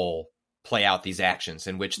people play out these actions,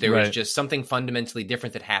 in which there was just something fundamentally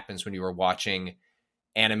different that happens when you were watching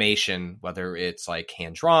animation, whether it's like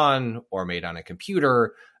hand drawn or made on a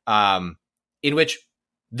computer, in which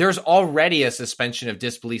there's already a suspension of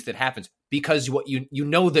disbelief that happens, because you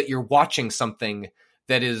know that you're watching something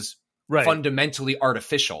that is fundamentally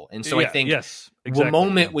artificial. And so I think the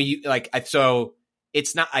moment when you so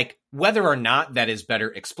it's not like whether or not that is better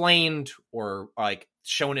explained or like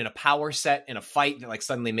shown in a power set in a fight that like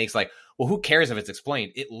suddenly makes like, well, who cares if it's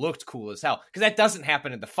explained? It looked cool as hell, because that doesn't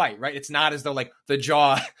happen in the fight, right? It's not as though like the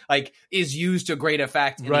jaw like is used to great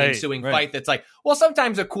effect in the ensuing fight. That's like, well,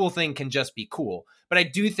 sometimes a cool thing can just be cool. But I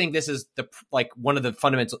do think this is one of the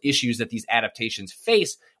fundamental issues that these adaptations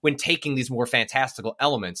face when taking these more fantastical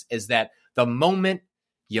elements, is that the moment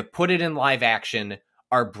you put it in live action,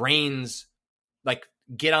 our brains like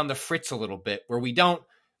get on the fritz a little bit, where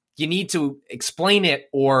you need to explain it,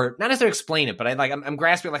 or not necessarily explain it, but I'm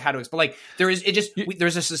grasping like how to explain. Like there's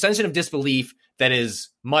a suspension of disbelief that is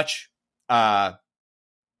much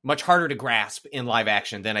harder to grasp in live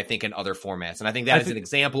action than I think in other formats. And I think that is an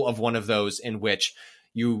example of one of those in which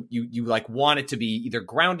you like want it to be either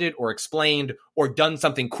grounded or explained or done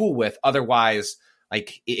something cool with. Otherwise,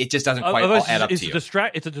 like it just doesn't quite all add up to you.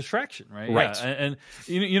 It's a distraction, right? Right. Yeah.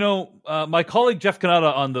 And my colleague Jeff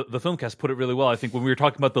Kanata on the Filmcast put it really well, I think, when we were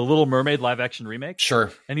talking about the Little Mermaid live action remake.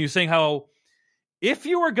 Sure. And he was saying how if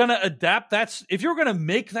you were going to adapt that, if you were going to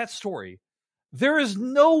make that story, there is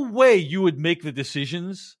no way you would make the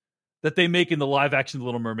decisions that they make in the live action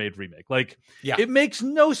Little Mermaid remake. Like, it makes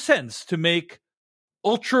no sense to make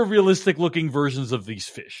ultra realistic looking versions of these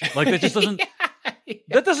fish. Like, that just doesn't.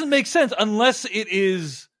 That doesn't make sense unless it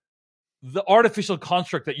is the artificial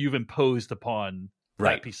construct that you've imposed upon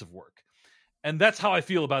that piece of work. And that's how I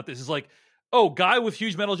feel about this. Is like, oh, guy with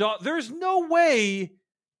huge metal jaw. There's no way,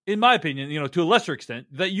 in my opinion, to a lesser extent,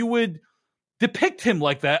 that you would depict him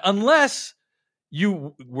like that unless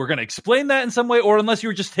you were going to explain that in some way, or unless you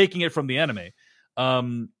were just taking it from the anime.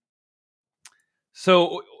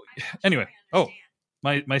 So anyway,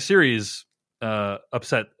 my Siri is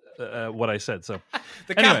upset what I said. So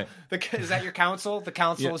anyway, is that your counsel? The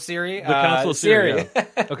counsel of Siri? The counsel of Siri.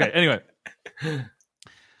 Yeah. Okay. Anyway,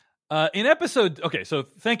 in episode. Okay. So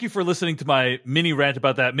thank you for listening to my mini rant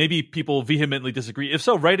about that. Maybe people vehemently disagree. If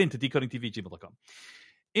so, write into decodingtv@gmail.com.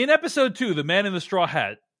 In episode 2, The Man in the Straw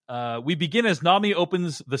Hat, we begin as Nami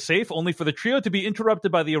opens the safe, only for the trio to be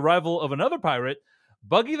interrupted by the arrival of another pirate,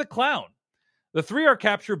 Buggy the Clown. The three are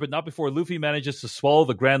captured, but not before Luffy manages to swallow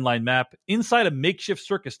the Grand Line map. Inside a makeshift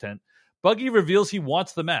circus tent, Buggy reveals he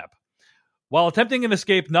wants the map. While attempting an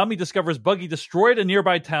escape, Nami discovers Buggy destroyed a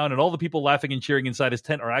nearby town, and all the people laughing and cheering inside his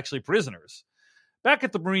tent are actually prisoners. Back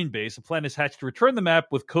at the Marine base, a plan is hatched to return the map,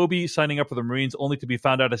 with Kobe signing up for the Marines, only to be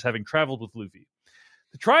found out as having traveled with Luffy.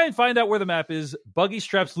 To try and find out where the map is, Buggy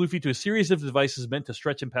straps Luffy to a series of devices meant to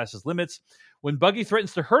stretch him past his limits. When Buggy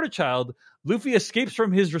threatens to hurt a child, Luffy escapes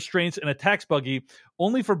from his restraints and attacks Buggy,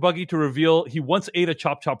 only for Buggy to reveal he once ate a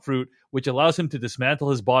Chop Chop fruit, which allows him to dismantle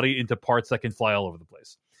his body into parts that can fly all over the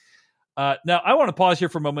place. Now, I want to pause here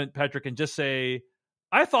for a moment, Patrick, and just say,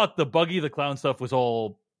 I thought the Buggy the Clown stuff was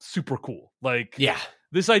all super cool. Like,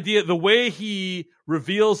 this idea, the way he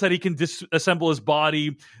reveals that he can disassemble his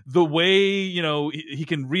body, the way, he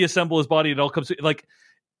can reassemble his body, it all comes like,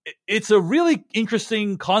 it's a really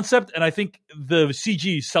interesting concept. And I think the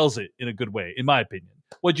CG sells it in a good way, in my opinion.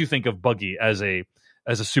 What do you think of Buggy as a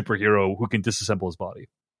superhero who can disassemble his body?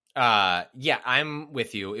 Yeah, I'm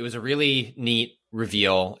with you. It was a really neat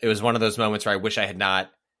reveal. It was one of those moments where I wish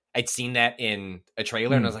I'd seen that in a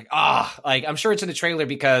trailer, and I was like, I'm sure it's in the trailer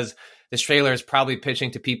because this trailer is probably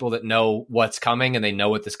pitching to people that know what's coming and they know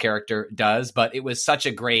what this character does. But it was such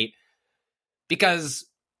a great, because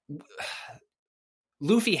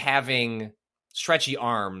Luffy having stretchy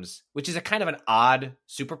arms, which is a kind of an odd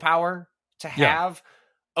superpower to have,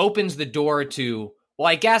 opens the door to, well,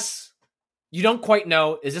 I guess you don't quite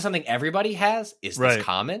know, is this something everybody has? Is this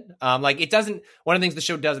common? It doesn't, one of the things the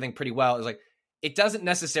show does, I think, pretty well is like, it doesn't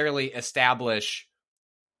necessarily establish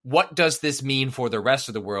what does this mean for the rest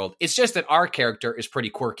of the world. It's just that our character is pretty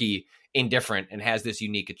quirky and different and has this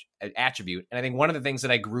unique attribute. And I think one of the things that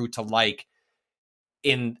I grew to like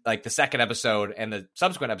in like the second episode and the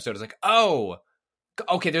subsequent episode is like, oh,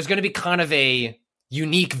 okay, there's going to be kind of a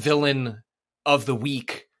unique villain of the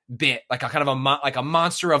week bit, like a kind of a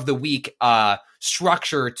monster of the week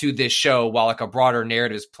structure to this show, while like a broader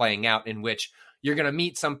narrative is playing out in which you're going to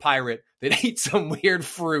meet some pirate that ate some weird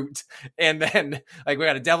fruit. And then like we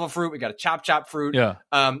got a devil fruit, we got a chop fruit. Yeah.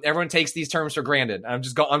 Everyone takes these terms for granted. I'm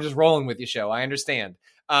just rolling with you, show. I understand.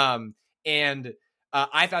 And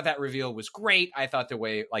I thought that reveal was great. I thought the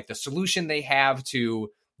way, like the solution they have to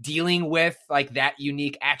dealing with like that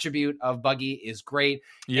unique attribute of Buggy is great.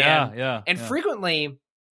 And frequently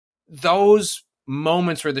those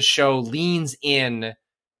moments where the show leans in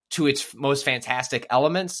to its most fantastic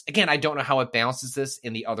elements. Again, I don't know how it balances this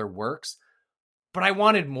in the other works, but I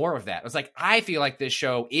wanted more of that. I was like, I feel like this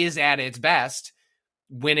show is at its best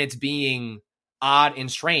when it's being odd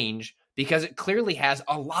and strange, because it clearly has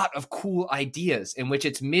a lot of cool ideas in which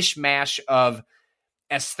its mishmash of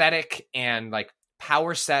aesthetic and like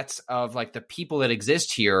power sets of like the people that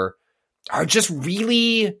exist here are just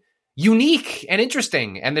really unique and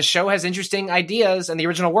interesting. And the show has interesting ideas, and the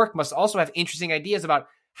original work must also have interesting ideas about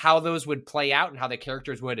how those would play out and how the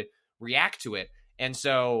characters would react to it. And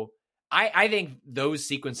so I think those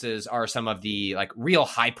sequences are some of the like real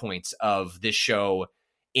high points of this show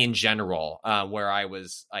in general, where I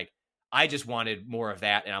was like, I just wanted more of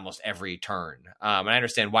that in almost every turn. And I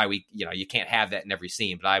understand why you can't have that in every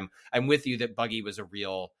scene, but I'm with you that Buggy was a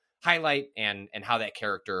real highlight, and how that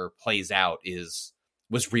character plays out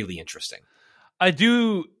was really interesting.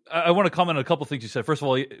 I want to comment on a couple things you said. First of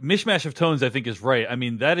all, mishmash of tones, I think, is right. I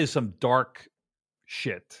mean, that is some dark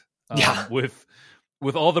shit.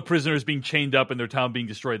 With all the prisoners being chained up and their town being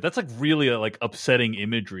destroyed. That's like really upsetting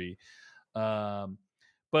imagery.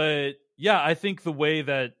 But yeah, I think the way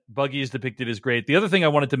that Buggy is depicted is great. The other thing I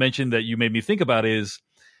wanted to mention that you made me think about is,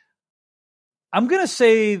 I'm going to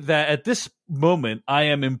say that at this moment, I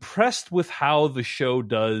am impressed with how the show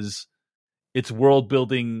does its world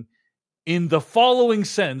building in the following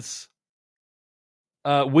sense,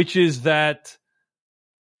 which is that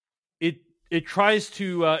it tries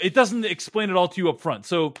to, it doesn't explain it all to you up front.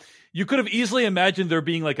 So you could have easily imagined there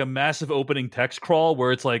being like a massive opening text crawl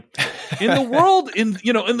where it's like, in the world, in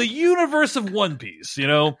the universe of One Piece,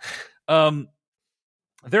 there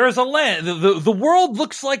is a land. The world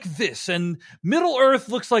looks like this, and Middle Earth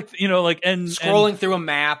looks like and scrolling through a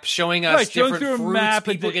map, showing us different fruits,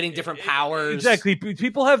 people getting different powers. Exactly,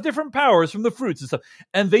 people have different powers from the fruits and stuff,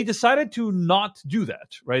 and they decided to not do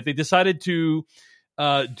that. Right? They decided to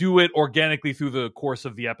do it organically through the course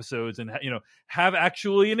of the episodes, and have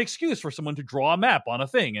actually an excuse for someone to draw a map on a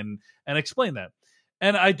thing and explain that.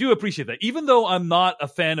 And I do appreciate that, even though I'm not a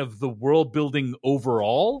fan of the world building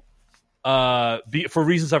overall. For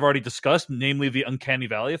reasons I've already discussed, namely the uncanny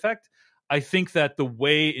valley effect, I think that the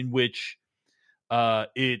way in which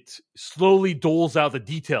it slowly doles out the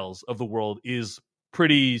details of the world is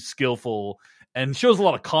pretty skillful and shows a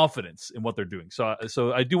lot of confidence in what they're doing. So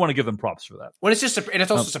I do want to give them props for that. Well,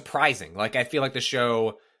 it's also surprising. Like, I feel like the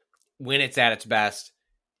show, when it's at its best,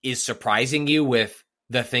 is surprising you with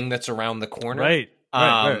the thing that's around the corner. Right.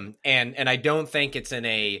 And I don't think it's in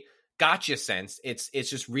a gotcha sense. It's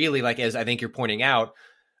just really, like, as I think you're pointing out,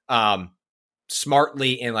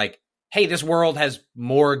 smartly in like, hey, this world has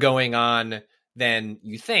more going on than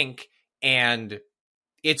you think, and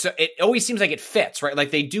it always seems like it fits, right?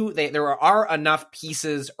 Like there are enough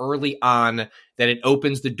pieces early on that it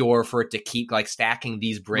opens the door for it to keep like stacking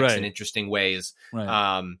these bricks in interesting ways.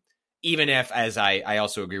 Right. Even if, as I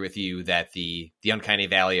also agree with you, that the uncanny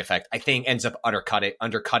valley effect, I think, ends up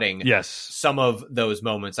undercutting some of those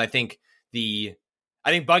moments. I think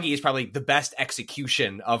Buggy is probably the best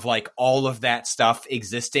execution of like all of that stuff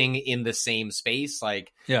existing in the same space.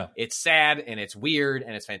 Like, it's sad and it's weird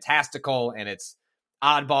and it's fantastical and it's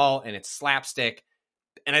oddball and it's slapstick.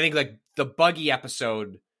 And I think like the Buggy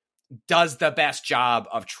episode does the best job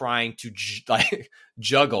of trying to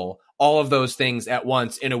juggle all of those things at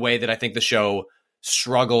once in a way that I think the show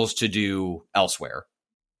struggles to do elsewhere.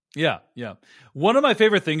 Yeah. One of my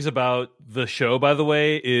favorite things about the show, by the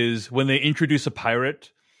way, is when they introduce a pirate.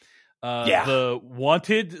 The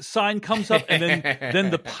wanted sign comes up, and then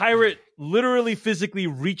the pirate literally physically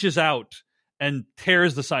reaches out and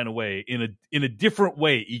tears the sign away in a different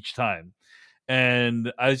way each time.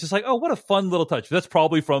 And I was just like, oh, what a fun little touch. That's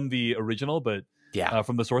probably from the original, but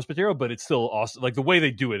from the source material, but it's still awesome. Like, the way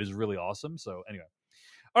they do it is really awesome. So anyway.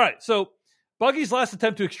 All right. So Buggy's last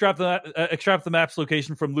attempt to extract the map's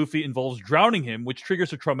location from Luffy involves drowning him, which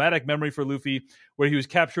triggers a traumatic memory for Luffy where he was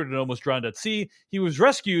captured and almost drowned at sea. He was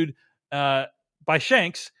rescued by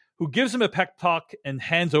Shanks, who gives him a pep talk and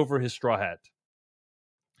hands over his straw hat.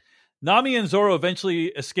 Nami and Zoro eventually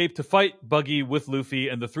escape to fight Buggy with Luffy,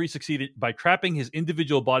 and the three succeeded by trapping his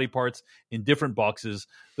individual body parts in different boxes.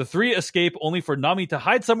 The three escape only for Nami to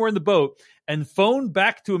hide somewhere in the boat and phone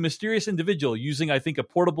back to a mysterious individual using, I think, a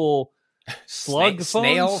portable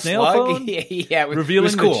snail phone? Yeah,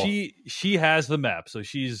 revealing cool. that she has the map. So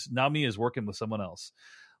Nami is working with someone else.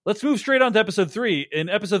 Let's move straight on to episode 3. In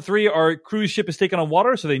episode 3, our cruise ship is taken on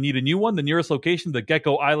water, so they need a new one. The nearest location, the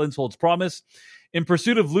Gecko Islands, holds promise. In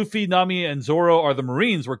pursuit of Luffy, Nami, and Zoro are the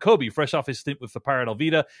Marines, where Kobe, fresh off his stint with the pirate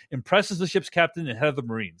Alvida, impresses the ship's captain and head of the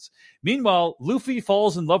Marines. Meanwhile, Luffy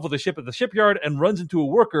falls in love with a ship at the shipyard and runs into a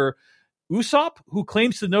worker, Usopp, who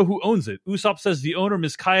claims to know who owns it. Usopp says the owner,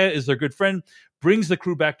 Miss Kaya, is their good friend, brings the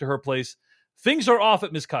crew back to her place. Things are off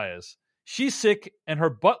at Miss Kaya's. She's sick, and her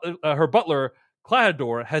butler,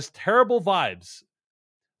 Clahador, has terrible vibes.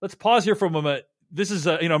 Let's pause here for a moment. This is,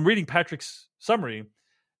 I'm reading Patrick's summary,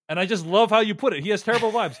 and I just love how you put it. He has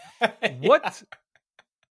terrible vibes.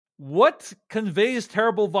 What conveys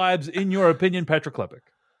terrible vibes in your opinion, Patrick Klepek?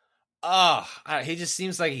 He just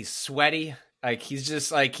seems like he's sweaty. Like, he's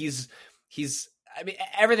just like, he's, I mean,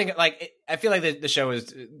 everything, like, I feel like the show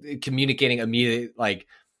is communicating immediately, like,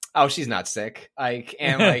 oh, she's not sick. Like,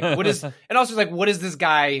 and like, what is this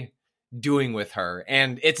guy doing with her.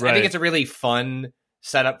 And I think it's a really fun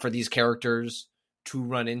setup for these characters to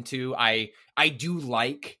run into. I do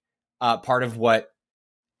like part of what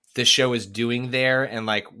the show is doing there, and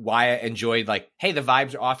like why I enjoyed like, hey, the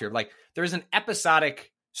vibes are off here. Like there's an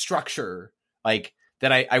episodic structure like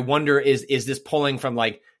that I wonder is this pulling from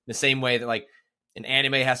like the same way that like an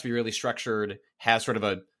anime has to be really structured, has sort of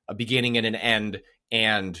a beginning and an end,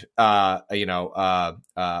 and like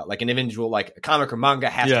an individual, like a comic or manga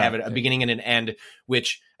has to have a beginning and an end,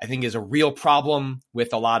 which I think is a real problem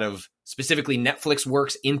with a lot of specifically Netflix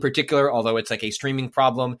works in particular, although it's like a streaming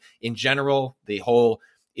problem in general. The whole,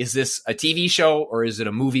 is this a TV show or is it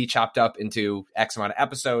a movie chopped up into X amount of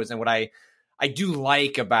episodes? And what I do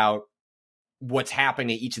like about what's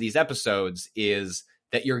happening in each of these episodes is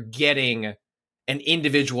that you're getting an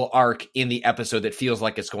individual arc in the episode that feels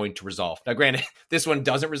like it's going to resolve. Now, granted, this one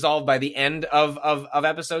doesn't resolve by the end of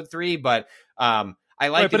episode 3, but I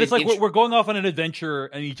like but it's like we're going off on an adventure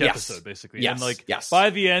in each episode, basically. Yes. And like by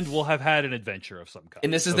the end, we'll have had an adventure of some kind.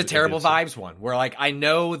 And this is the Terrible Vibes one, where like I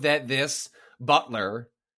know that this butler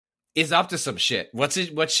is up to some shit. What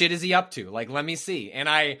shit is he up to? Like, let me see. And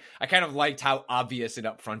I kind of liked how obvious and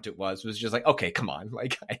upfront it was. It was just like, okay, come on.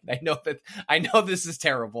 Like, I know this is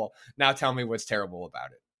terrible. Now tell me what's terrible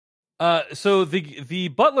about it. So the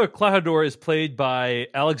butler Klahadore is played by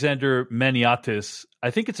Alexander Maniatis.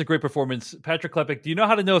 I think it's a great performance. Patrick Klepek, do you know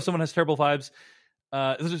how to know if someone has terrible vibes?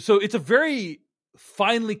 So it's a very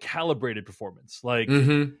finely calibrated performance. Like,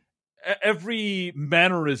 every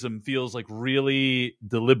mannerism feels like really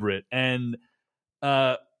deliberate. And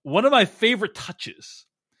one of my favorite touches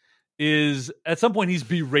is at some point he's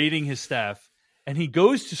berating his staff and he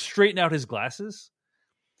goes to straighten out his glasses,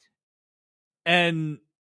 and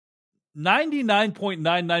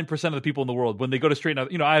 99.99% of the people in the world, when they go to straighten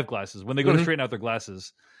out, I have glasses, when they go to straighten out their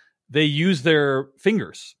glasses, they use their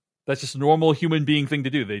fingers. That's just a normal human being thing to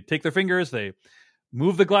do. They take their fingers, they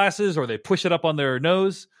move the glasses, or they push it up on their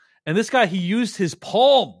nose. And this guy, he used his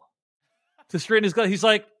palm to straighten his glasses.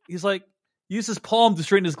 He's like, used his palm to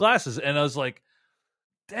straighten his glasses. And I was like,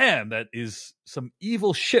 damn, that is some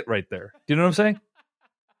evil shit right there. Do you know what I'm saying?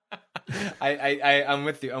 I'm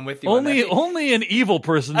with you. Only an evil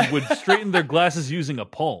person would straighten their glasses using a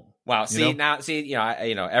palm. Wow.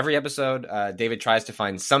 Every episode, David tries to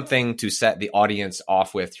find something to set the audience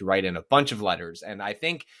off with to write in a bunch of letters. And I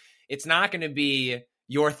think it's not going to be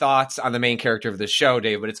your thoughts on the main character of the show,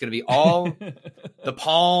 Dave, but it's going to be all the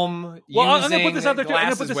palm. Well, I'm going to put this out there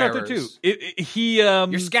too.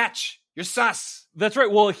 Your sketch, your sus. That's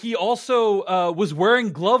right. Well, he also was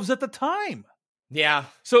wearing gloves at the time. Yeah.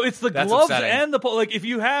 So it's the gloves and the palm. Like if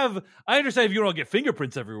you have, I understand if you don't get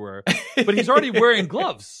fingerprints everywhere, but he's already wearing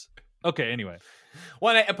gloves. Okay. Anyway.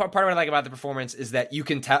 Well, part of what I like about the performance is that you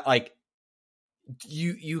can tell, like,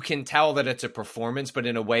 you can tell that it's a performance, but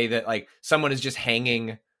in a way that like someone is just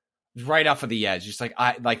hanging right off of the edge, just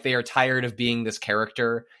like they are tired of being this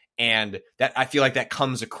character, and that I feel like that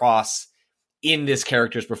comes across in this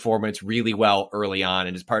character's performance really well early on,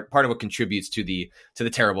 and is part of what contributes to the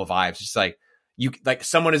terrible vibes. Just like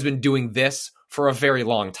someone has been doing this for a very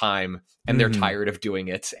long time, and they're tired of doing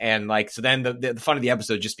it, and like so then the fun of the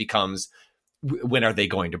episode just becomes, when are they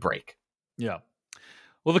going to break? Yeah.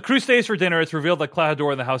 Well, the crew stays for dinner. It's revealed that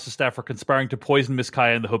Klahadore and the House's staff are conspiring to poison Miss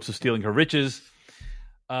Kaya in the hopes of stealing her riches.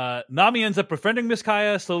 Nami ends up befriending Miss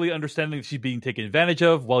Kaya, slowly understanding that she's being taken advantage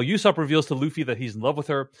of, while Usopp reveals to Luffy that he's in love with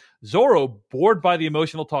her. Zoro, bored by the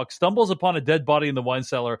emotional talk, stumbles upon a dead body in the wine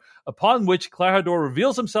cellar, upon which Klahadore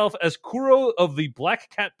reveals himself as Kuro of the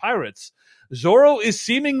Black Cat Pirates. Zoro is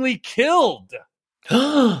seemingly killed.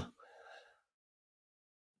 And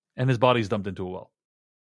his body's dumped into a well.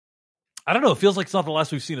 I don't know. It feels like it's not the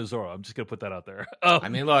last we've seen of Zoro. I'm just going to put that out there. I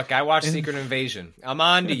mean, look, I watched Secret Invasion. I'm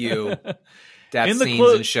on to you. Death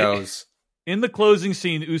scenes and shows. In the closing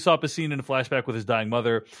scene, Usopp is seen in a flashback with his dying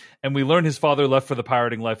mother, and we learn his father left for the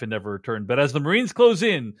pirating life and never returned. But as the Marines close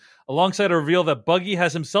in, alongside a reveal that Buggy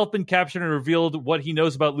has himself been captured and revealed what he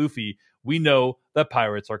knows about Luffy, we know that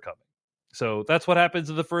pirates are coming. So that's what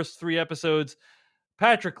happens in the first 3 episodes.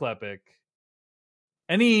 Patrick Klepek,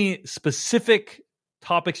 any specific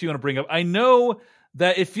topics you want to bring up? I know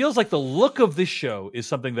that it feels like the look of this show is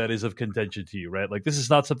something that is of contention to you, right? Like this is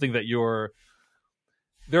not something that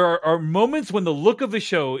there are moments when the look of the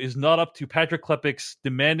show is not up to Patrick Klepek's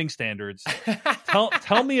demanding standards.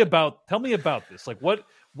 Tell me about this. Like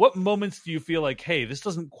what moments do you feel like, hey, this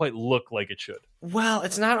doesn't quite look like it should? Well,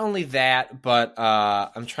 it's not only that, but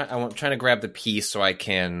I'm trying to grab the piece so I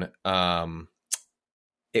can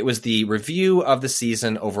it was the review of the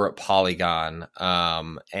season over at Polygon,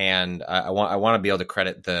 and I want to be able to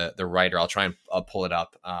credit the writer. I'll try and pull it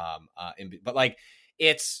up, but like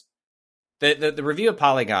it's the review of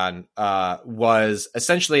Polygon was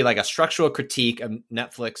essentially like a structural critique of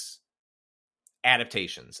Netflix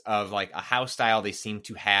adaptations of like a house style they seem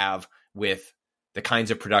to have with the kinds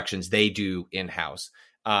of productions they do in-house.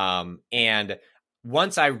 And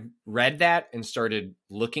once I read that and started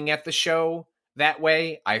looking at the show that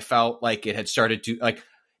way, I felt like it had started to like,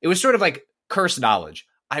 it was sort of like cursed knowledge.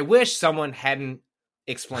 I wish someone hadn't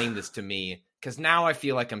explained this to me, because now I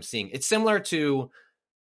feel like I'm seeing it's similar to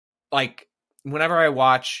like whenever I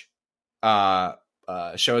watch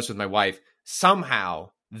shows with my wife,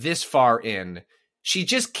 somehow this far in, she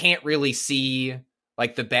just can't really see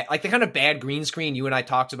like the kind of bad green screen you and I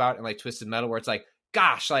talked about in like Twisted Metal, where it's like,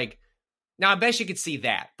 gosh, like now I bet she could see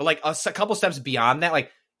that, but like a couple steps beyond that,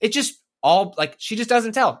 like it just all like she just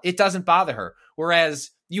doesn't tell. It doesn't bother her.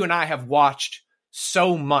 Whereas you and I have watched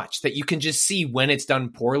so much that you can just see when it's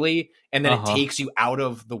done poorly, and then it takes you out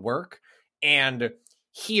of the work. And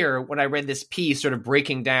here, when I read this piece sort of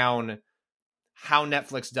breaking down how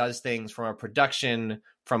Netflix does things from a production,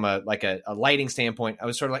 from a lighting standpoint, I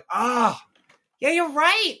was sort of like, yeah, you're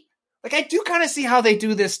right. Like I do kind of see how they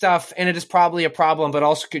do this stuff, and it is probably a problem, but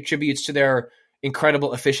also contributes to their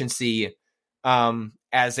incredible efficiency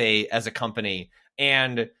as a company.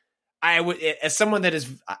 And I would, as someone that is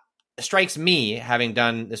strikes me, having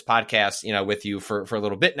done this podcast, you know, with you for a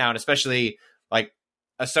little bit now, and especially like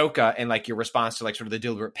Ahsoka and like your response to like sort of the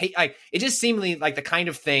deliberate like it just seemed like the kind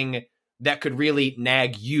of thing that could really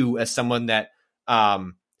nag you as someone that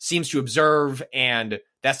seems to observe, and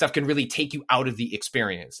that stuff can really take you out of the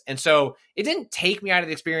experience. And so it didn't take me out of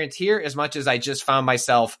the experience here as much as I just found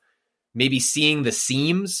myself maybe seeing the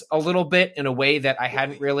seams a little bit in a way that I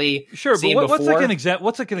hadn't really seen before. What's like an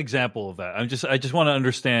example of that? I just want to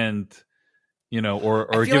understand, you know,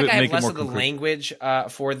 or I feel give like it, I make have it less more of the concrete. language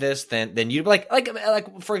for this than you like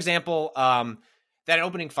for example, that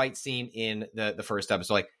opening fight scene in the first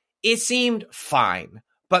episode, like it seemed fine,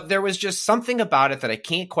 but there was just something about it that I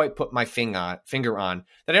can't quite put my finger on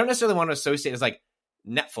that I don't necessarily want to associate as like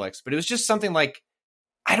Netflix, but it was just something like,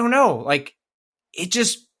 I don't know, like it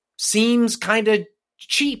just seems kind of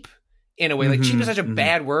cheap in a way. Like cheap is such a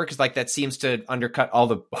bad word, because like that seems to undercut all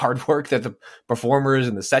the hard work that the performers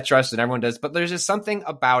and the set dressers and everyone does. But there's just something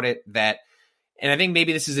about it that, and I think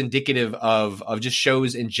maybe this is indicative of just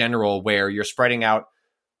shows in general where you're spreading out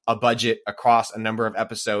a budget across a number of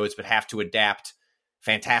episodes, but have to adapt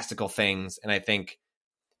fantastical things. And I think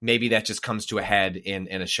maybe that just comes to a head in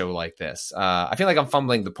a show like this. I feel like I'm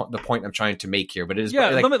fumbling the point I'm trying to make here, but it is. Yeah,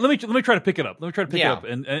 like, let me try to pick it up. It up.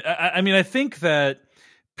 And I mean, I think that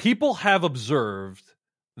people have observed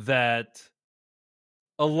that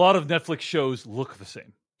a lot of Netflix shows look the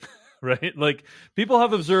same, right? Like people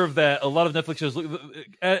have observed that a lot of Netflix shows look,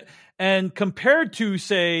 and compared to,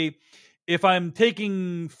 say, if I'm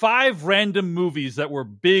taking 5 random movies that were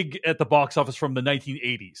big at the box office from the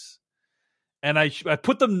 1980s, and I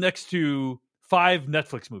put them next to 5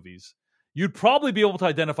 Netflix movies, you'd probably be able to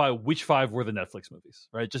identify which 5 were the Netflix movies,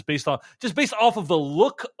 right? Just based off of the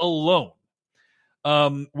look alone,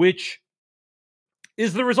 which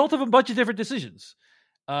is the result of a bunch of different decisions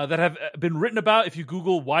that have been written about. If you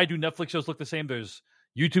Google why do Netflix shows look the same, there's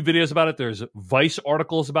YouTube videos about it. There's Vice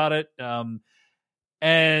articles about it,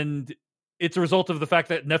 and it's a result of the fact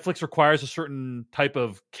that Netflix requires a certain type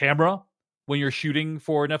of camera when you're shooting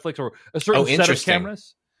for Netflix, or a certain set of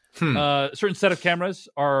cameras. A certain set of cameras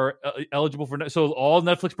are eligible for. So all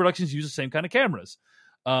Netflix productions use the same kind of cameras.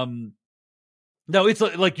 Now it's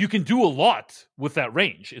like you can do a lot with that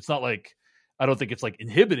range. It's not like, I don't think it's like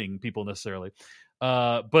inhibiting people necessarily.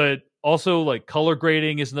 But also like color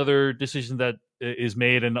grading is another decision that is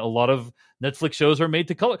made, and a lot of Netflix shows are made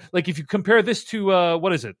to color. Like if you compare this to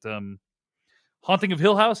what is it? Haunting of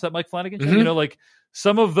Hill House, that Mike Flanagan show, you know, like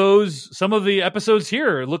some of the episodes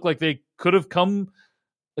here look like they could have come.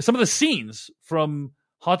 Some of the scenes from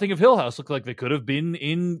Haunting of Hill House look like they could have been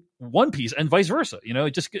in One Piece, and vice versa, you know,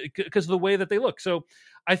 just because of the way that they look. So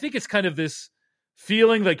I think it's kind of this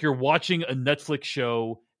feeling like you're watching a Netflix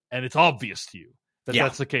show and it's obvious to you that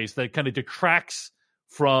that's the case. That kind of detracts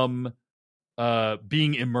from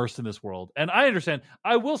being immersed in this world. And I understand.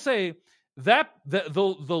 I will say that the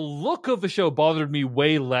look of the show bothered me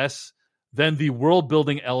way less than the world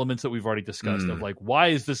building elements that we've already discussed of like, why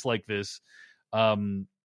is this like this?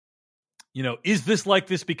 You know, is this like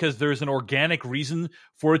this because there's an organic reason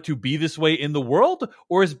for it to be this way in the world,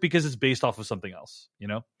 or is it because it's based off of something else? You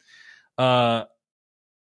know, a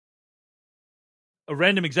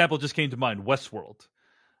random example just came to mind: Westworld.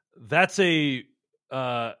 that's a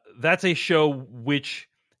show which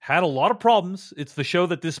had a lot of problems. It's the show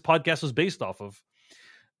that this podcast was based off of,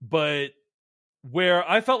 but where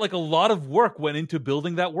I felt like a lot of work went into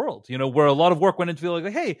building that world, where a lot of work went into feeling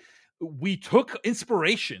like, hey, we took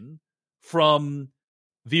inspiration from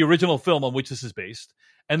the original film on which this is based.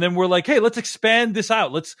 And then we're like, hey, let's expand this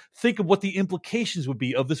out. Let's think of what the implications would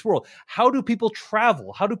be of this world. How do people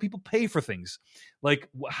travel? How do people pay for things? Like,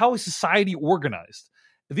 how is society organized?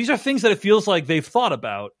 These are things that it feels like they've thought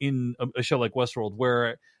about in a show like Westworld,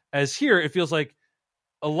 whereas here it feels like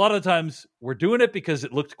a lot of times we're doing it because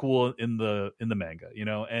it looked cool in the manga,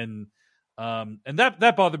 and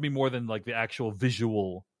that bothered me more than like the actual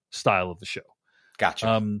visual style of the show.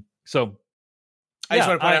 Gotcha. So I just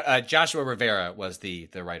want to point out, Joshua Rivera was the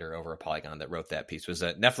writer over at Polygon that wrote that piece. Was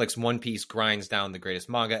that Netflix One Piece grinds down the greatest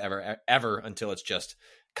manga ever until it's just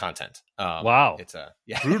content. Wow, it's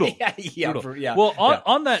brutal. yeah. Well,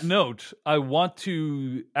 on that note, I want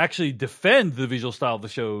to actually defend the visual style of the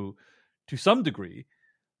show to some degree,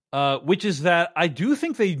 which is that I do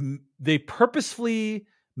think they purposefully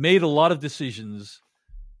made a lot of decisions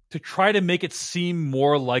to try to make it seem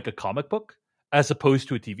more like a comic book as opposed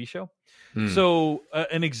to a TV show. So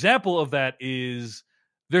an example of that is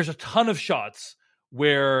there's a ton of shots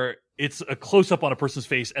where it's a close-up on a person's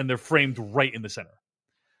face and they're framed right in the center.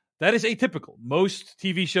 That is atypical. Most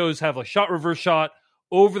TV shows have a shot reverse shot,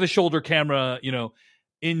 over-the-shoulder camera.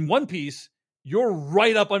 In One Piece, you're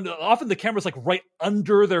right up under. Often the camera's like right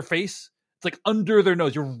under their face. It's like under their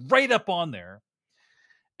nose. You're right up on there.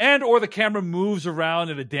 Or the camera moves around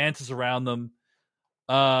and it dances around them.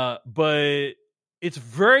 But it's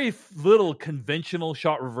very little conventional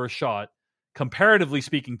shot reverse shot, comparatively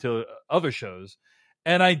speaking to other shows.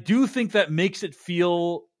 And I do think that makes it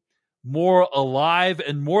feel more alive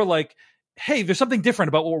and more like, hey, there's something different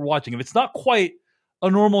about what we're watching. If it's not quite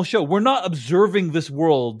a normal show, we're not observing this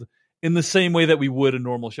world in the same way that we would a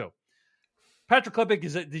normal show. Patrick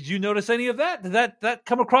Klepek, did you notice any of that? Did that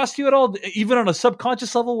come across to you at all? Even on a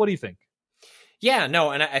subconscious level? What do you think? Yeah,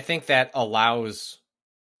 no, and I think that allows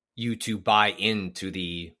you to buy into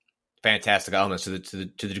the fantastic elements to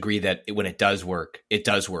the degree that when it does work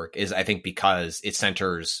is I think because it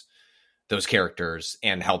centers those characters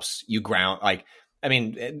and helps you ground. Like, I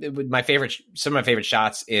mean, some of my favorite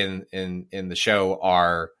shots in the show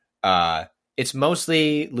are it's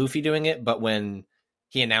mostly Luffy doing it, but when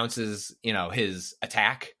he announces, his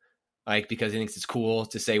attack, like, because he thinks it's cool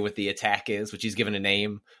to say what the attack is, which he's given a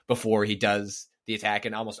name before he does the attack,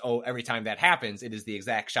 and almost every time that happens, it is the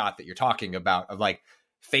exact shot that you're talking about of like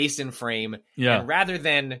face in frame. Yeah. And rather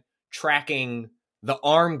than tracking the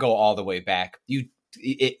arm go all the way back,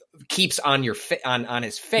 it keeps on your on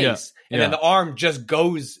his face, and then the arm just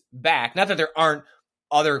goes back. Not that there aren't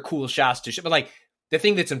other cool shots to show, but like the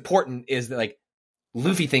thing that's important is that like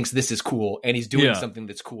Luffy thinks this is cool, and he's doing something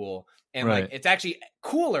that's cool, and like it's actually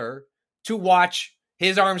cooler to watch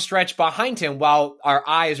his arm stretch behind him while our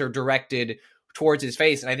eyes are directed towards his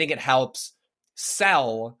face. And I think it helps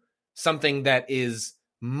sell something that is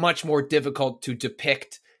much more difficult to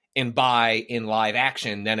depict and buy in live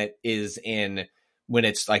action than it is when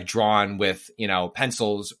it's like drawn with,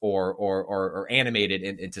 pencils or animated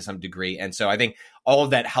into some degree. And so I think all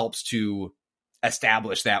of that helps to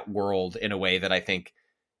establish that world in a way that I think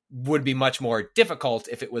would be much more difficult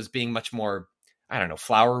if it was being much more, I don't know,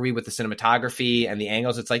 flowery with the cinematography and the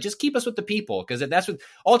angles. It's like, just keep us with the people. Because that's what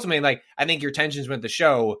ultimately, like, I think your tensions with the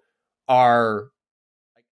show are,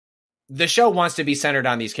 like, the show wants to be centered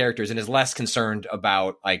on these characters and is less concerned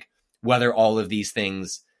about like whether all of these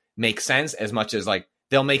things make sense as much as like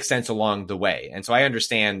they'll make sense along the way. And so I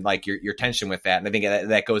understand like your tension with that. And I think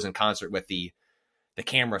that goes in concert with the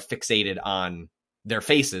camera fixated on their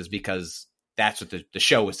faces, because that's what the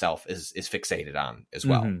show itself is fixated on as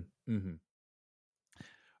well. Mm-hmm. Mm-hmm.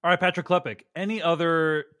 All right, Patrick Klepek, any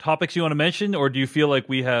other topics you want to mention, or do you feel like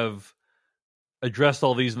we have addressed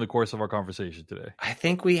all these in the course of our conversation today? I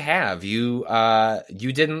think we have. You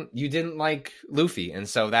didn't like Luffy, and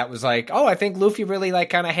so that was like, I think Luffy really like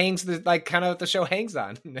kind of hangs the show hangs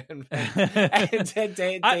on. and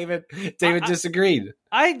David disagreed.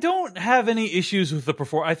 I don't have any issues with the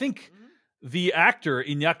performance. I think the actor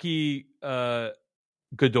Iñaki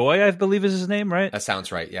Godoy, I believe is his name, right? That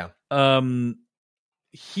sounds right. Yeah.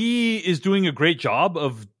 He is doing a great job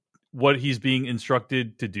of what he's being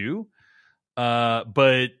instructed to do.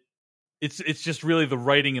 But it's just really the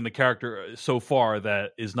writing and the character so far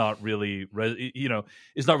that is not really,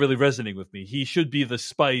 is not really resonating with me. He should be the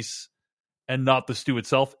spice and not the stew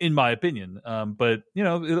itself, in my opinion. But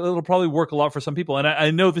it'll probably work a lot for some people. And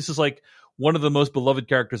I know this is like one of the most beloved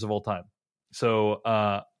characters of all time. So,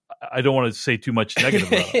 I don't want to say too much negative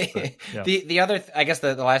about it. But, yeah. The other, I guess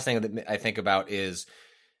the last thing that I think about is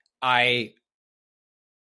I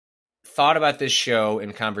thought about this show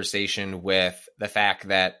in conversation with the fact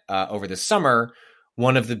that over the summer,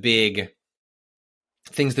 one of the big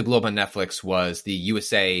things that blew up on Netflix was the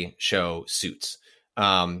USA show Suits,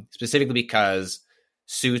 specifically because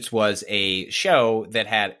Suits was a show that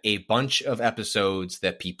had a bunch of episodes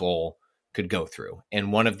that people could go through.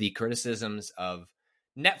 And one of the criticisms of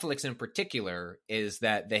Netflix in particular is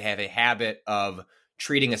that they have a habit of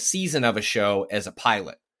treating a season of a show as a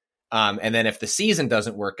pilot. And then if the season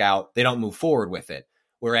doesn't work out, they don't move forward with it.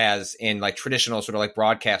 Whereas in like traditional sort of like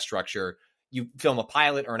broadcast structure, you film a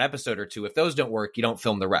pilot or an episode or two. If those don't work, you don't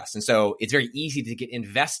film the rest. And so it's very easy to get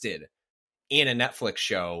invested in a Netflix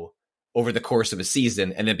show over the course of a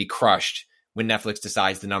season and then be crushed when Netflix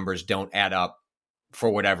decides the numbers don't add up for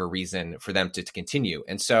whatever reason for them to continue.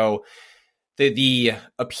 And so the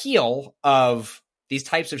appeal of these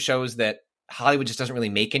types of shows that Hollywood just doesn't really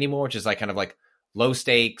make anymore, which is like kind of like low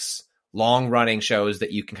stakes, long running shows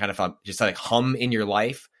that you can kind of just like hum in your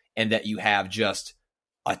life and that you have just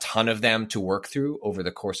a ton of them to work through over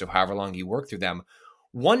the course of however long you work through them.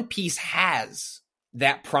 One Piece has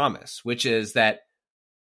that promise, which is that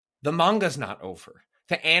the manga's not over.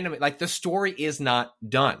 The anime, like the story is not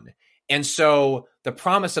done. And so the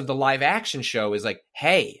promise of the live action show is like,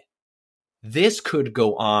 hey, this could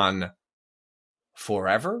go on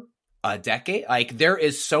forever, a decade. Like there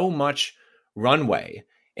is so much runway.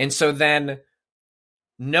 And so then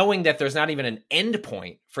knowing that there's not even an end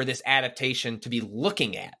point for this adaptation to be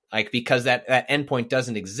looking at, like because that end point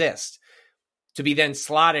doesn't exist, to be then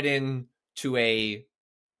slotted in to a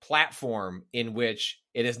platform in which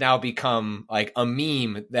it has now become like a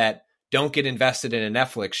meme that don't get invested in a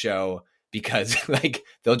Netflix show because like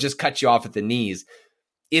they'll just cut you off at the knees,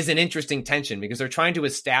 is an interesting tension because they're trying to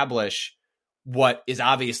establish what is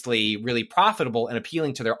obviously really profitable and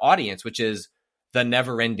appealing to their audience, which is the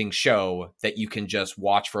never-ending show that you can just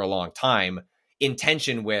watch for a long time, in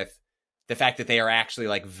tension with the fact that they are actually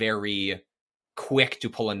like very quick to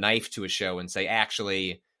pull a knife to a show and say,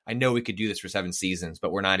 actually, I know we could do this for 7 seasons,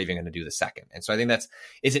 but we're not even going to do the second. And so I think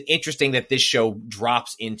is it interesting that this show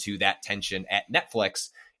drops into that tension at Netflix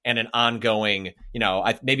and an ongoing,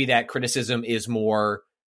 maybe that criticism is more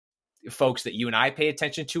folks that you and I pay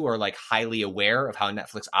attention to are like highly aware of how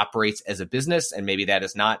Netflix operates as a business. And maybe that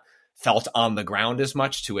is not felt on the ground as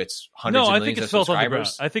much to its hundreds of millions of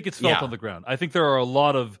subscribers. I think it's felt on the ground. I think there are a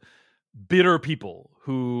lot of bitter people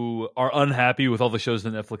who are unhappy with all the shows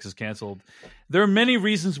that Netflix has canceled. There are many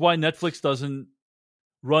reasons why Netflix doesn't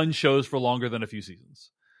run shows for longer than a few seasons.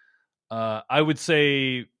 I would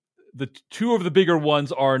say the two of the bigger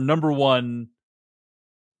ones are, number one,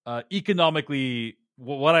 economically,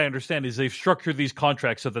 what I understand is they've structured these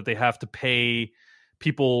contracts so that they have to pay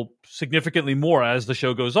people significantly more as the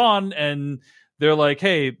show goes on. And they're like,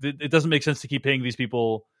 hey, it doesn't make sense to keep paying these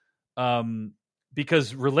people.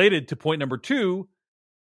 Because related to point number 2,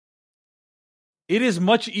 it is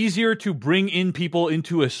much easier to bring in people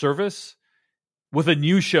into a service with a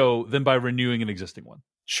new show than by renewing an existing one.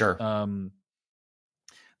 Sure.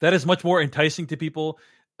 That is much more enticing to people.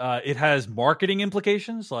 It has marketing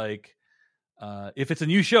implications. Like if it's a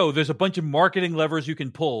new show, there's a bunch of marketing levers you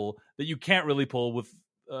can pull that you can't really pull with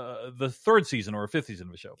the 3rd season or a 5th season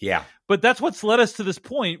of a show. Yeah. But that's what's led us to this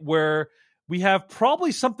point where we have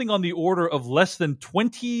probably something on the order of less than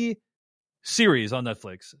 20 series on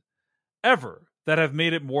Netflix ever that have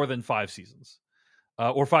made it more than 5 seasons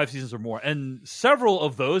or 5 seasons or more. And several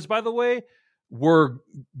of those, by the way, were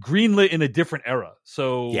greenlit in a different era.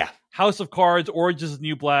 So House of Cards, Orange is the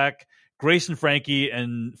New Black, Grace and Frankie,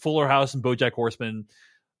 and Fuller House and BoJack Horseman.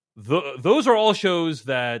 Those are all shows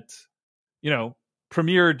that,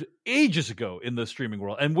 premiered ages ago in the streaming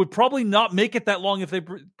world and would probably not make it that long if they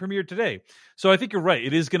premiered today. So I think you're right.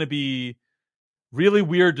 It is going to be really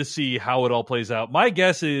weird to see how it all plays out. My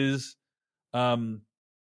guess is that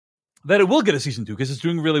it will get a season 2 because it's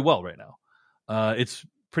doing really well right now. It's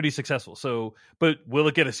pretty successful. So, but will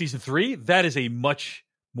it get a season 3? That is a much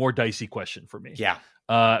more dicey question for me. Yeah.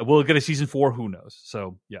 Will it get a season 4? Who knows?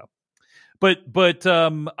 So yeah. But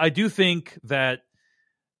I do think that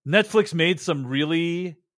Netflix made some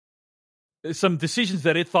decisions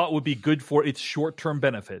that it thought would be good for its short-term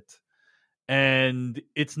benefit. And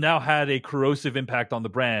it's now had a corrosive impact on the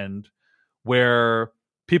brand where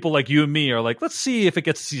people like you and me are like, let's see if it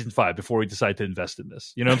gets to season 5 before we decide to invest in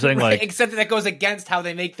this. You know what I'm saying? Right, like, except that goes against how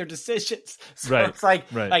they make their decisions. So right. It's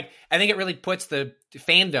like I think it really puts the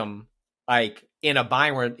fandom like in a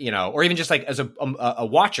bind where, or even just like as a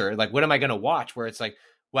watcher, like, what am I going to watch? Where it's like,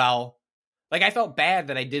 well, Like, I felt bad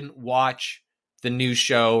that I didn't watch the new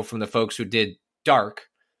show from the folks who did Dark,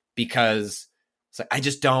 because it's like, I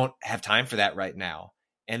just don't have time for that right now.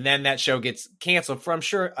 And then that show gets canceled for, I'm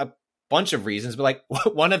sure, a bunch of reasons, but like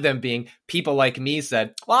one of them being people like me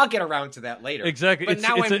said, well, I'll get around to that later. Exactly. But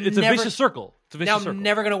It's a vicious circle. I'm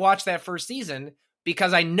never going to watch that first season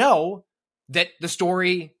because I know that the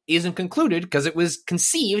story isn't concluded because it was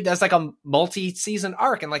conceived as like a multi-season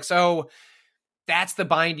arc. And like, so that's the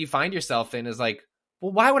bind you find yourself in, is like,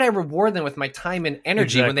 well, why would I reward them with my time and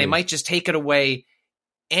energy when they might just take it away?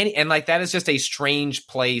 And like, that is just a strange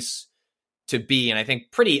place to be. And I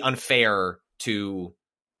think pretty unfair to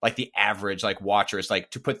like the average like watchers, like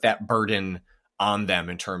to put that burden on them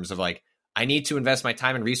in terms of like, I need to invest my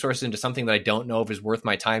time and resources into something that I don't know if is worth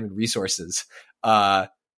my time and resources.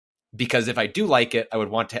 Because if I do like it, I would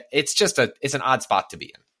want to, it's an odd spot to be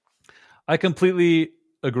in. I completely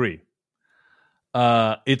agree.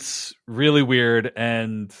 It's really weird,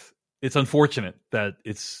 and it's unfortunate that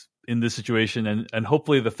it's in this situation, and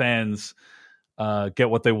hopefully the fans get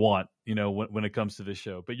what they want, you know, when it comes to this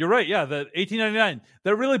show. But you're right, yeah, that 1899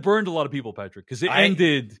 that really burned a lot of people, Patrick, because it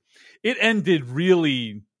ended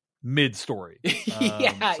really mid-story.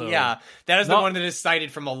 Yeah, that is the one that is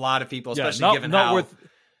cited from a lot of people, especially given how.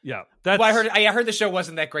 Yeah, that's. Well, I heard the show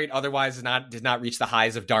wasn't that great. Otherwise, did not reach the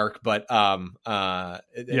highs of Dark. But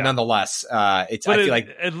nonetheless, I feel like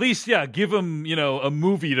at least give them a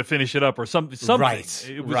movie to finish it up or something. Right,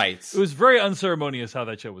 It was very unceremonious how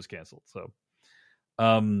that show was canceled. So,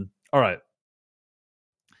 all right.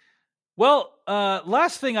 Well,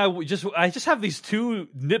 last thing I just have these two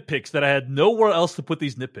nitpicks that I had nowhere else to put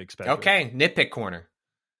these nitpicks back. Okay, nitpick corner.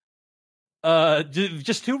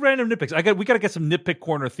 Just two random nitpicks. We got to get some nitpick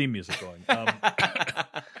corner theme music going.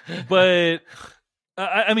 But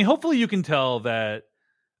I mean, hopefully you can tell that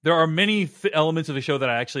there are many elements of the show that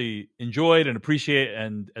I actually enjoyed and appreciate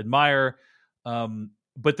and admire.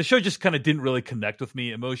 But the show just kind of didn't really connect with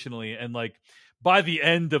me emotionally. And like by the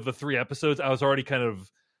end of the 3 episodes, I was already kind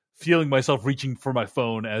of feeling myself reaching for my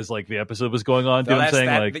phone as like the episode was going on. Do you know what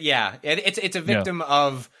I'm saying? It's a victim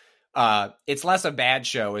of. It's less a bad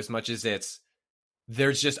show as much as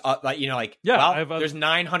there's just there's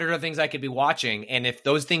 900 other things I could be watching, and if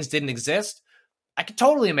those things didn't exist, I could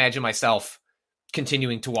totally imagine myself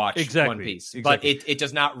continuing to watch One Piece. Exactly. But it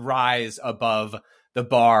does not rise above the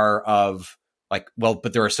bar of like, well,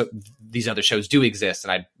 but there are these other shows do exist,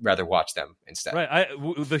 and I'd rather watch them instead. Right.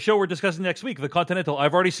 The show we're discussing next week, The Continental,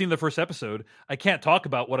 I've already seen the first episode. I can't talk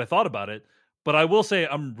about what I thought about it. But I will say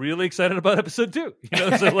I'm really excited about episode 2. So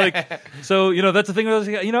that's the thing.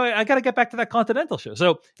 I got to get back to that Continental show.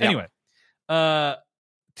 So anyway,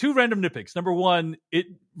 2 random nitpicks. Number 1, it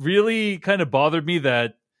really kind of bothered me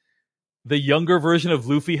that the younger version of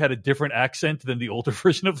Luffy had a different accent than the older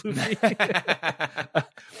version of Luffy.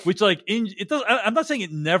 Which it does. I'm not saying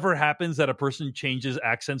it never happens that a person changes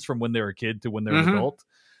accents from when they're a kid to when they're an adult.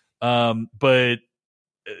 But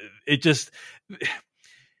it just.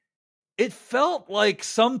 It felt like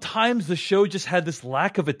sometimes the show just had this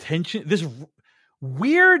lack of attention, this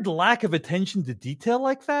weird lack of attention to detail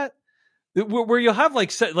like that, where you'll have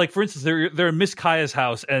for instance, they're in Miss Kaya's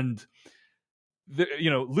house, and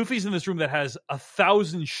Luffy's in this room that has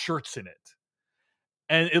 1,000 shirts in it,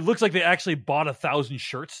 and it looks like they actually bought 1,000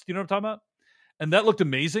 shirts. Do you know what I'm talking about? And that looked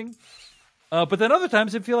amazing. But then other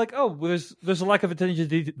times I feel like, there's a lack of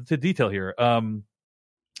attention to detail here.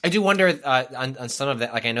 I do wonder on some of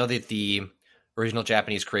that. Like, I know that the original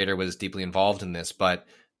Japanese creator was deeply involved in this, but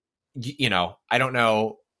I don't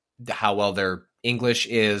know how well their English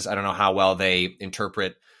is. I don't know how well they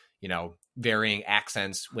interpret, varying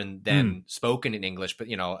accents when then spoken in English. But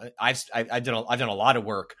I've done a lot of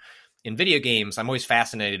work in video games. I'm always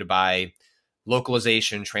fascinated by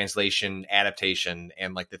localization, translation, adaptation,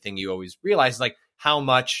 and like the thing you always realize is like how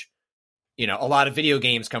much. A lot of video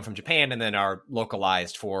games come from Japan and then are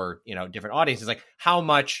localized for, different audiences. Like how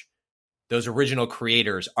much those original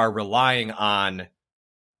creators are relying on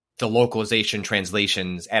the localization,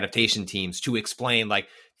 translations, adaptation teams to explain like,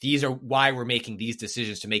 these are why we're making these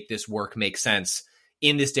decisions to make this work make sense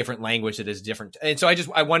in this different language that is different. And so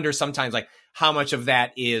I wonder sometimes like how much of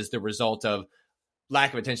that is the result of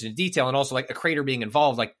lack of attention to detail, and also like a creator being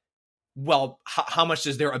involved, like, well, how much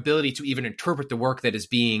does their ability to even interpret the work that is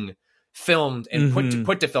being filmed and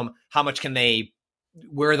put to film, how much can they,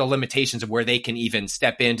 where are the limitations of where they can even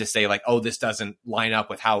step in to say like, this doesn't line up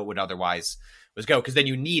with how it would otherwise go? Because then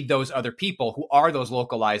you need those other people who are those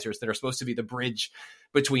localizers that are supposed to be the bridge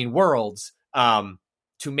between worlds to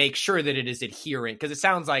make sure that it is adherent. Because it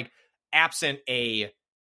sounds like absent a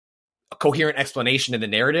a coherent explanation in the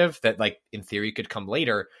narrative that, like, in theory could come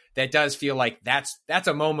later, that does feel like that's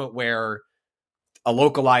a moment where a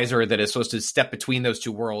localizer that is supposed to step between those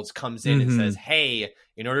two worlds comes in and says, hey,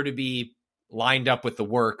 in order to be lined up with the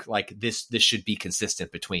work, like this should be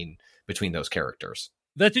consistent between those characters.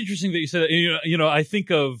 That's interesting that you said that. You know, I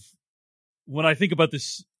think of, when I think about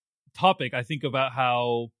this topic, I think about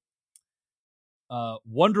how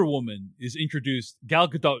Wonder Woman is introduced. Gal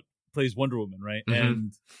Gadot plays Wonder Woman, right?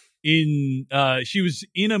 And she was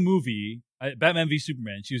in a movie, Batman v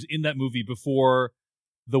Superman. She was in that movie before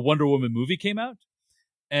the Wonder Woman movie came out.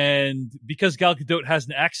 And because Gal Gadot has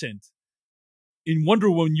an accent, in Wonder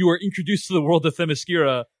Woman, you are introduced to the world of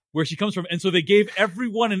Themyscira, where she comes from. And so they gave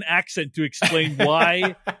everyone an accent to explain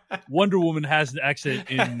why Wonder Woman has an accent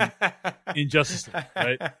in Justice League,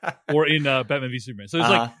 right? Or in Batman v Superman. So it's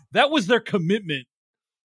like, that was their commitment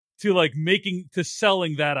to like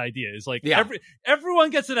selling that idea. It's like everyone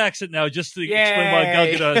gets an accent now just to explain why Gal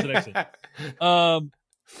Gadot has an accent.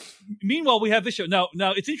 Meanwhile, we have this show. Now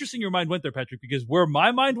it's interesting your mind went there, Patrick, because where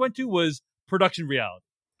my mind went to was production reality.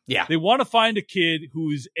 Yeah. They want to find a kid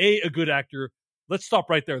who's a good actor. Let's stop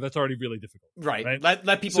right there. That's already really difficult. Right.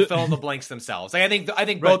 Let people fill in the blanks themselves. Like, I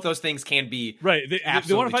think both those things can be right. They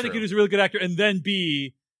want to find a kid who's a really good actor, and then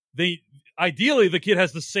ideally the kid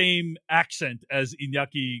has the same accent as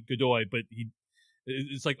Iñaki Godoy, but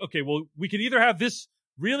it's like, okay, well, we could either have this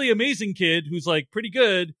really amazing kid who's like pretty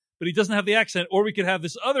good, but he doesn't have the accent, or we could have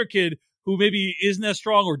this other kid who maybe isn't as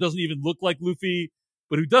strong or doesn't even look like Luffy,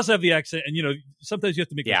 but who does have the accent. And, you know, sometimes you have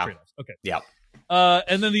to make those trade-offs. Okay. Yeah.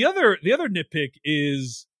 And then the other nitpick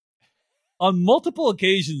is, on multiple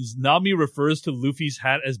occasions, Nami refers to Luffy's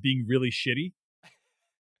hat as being really shitty.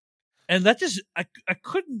 And that just,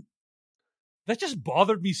 that just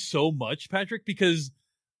bothered me so much, Patrick, because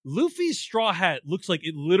Luffy's straw hat looks like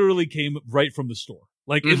it literally came right from the store.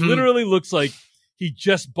 Like, it literally looks like he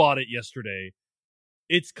just bought it yesterday.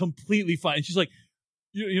 It's completely fine. And she's like,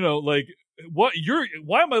 you know, like, why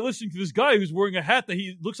am I listening to this guy who's wearing a hat that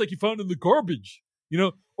he looks like he found in the garbage, you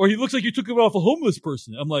know, or he looks like you took it off a homeless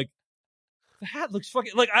person. I'm like, the hat looks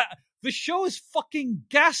fucking, like, the show is fucking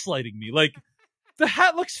gaslighting me. Like, the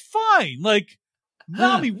hat looks fine. Like,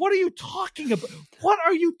 Nami, what are you talking about? What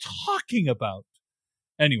are you talking about?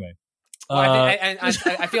 Anyway. Well,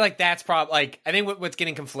 I feel like that's probably, like, I think what's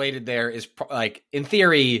getting conflated there is, like, in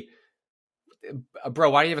theory, bro,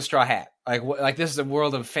 why do you have a straw hat? Like this is a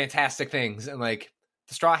world of fantastic things, and like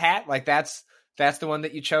the straw hat, like that's the one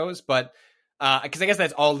that you chose. But because I guess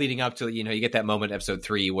that's all leading up to, you know, you get that moment in episode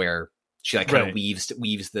 3 where she like kind of weaves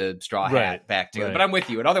the straw hat back together. But I'm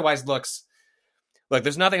with you. It otherwise looks like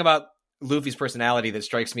there's nothing about Luffy's personality that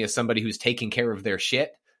strikes me as somebody who's taking care of their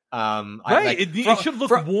shit. It should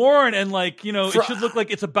look worn and, like, you know, it should look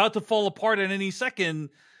like it's about to fall apart at any second.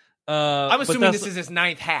 I'm assuming this is his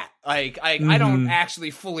 9th hat. Like, I don't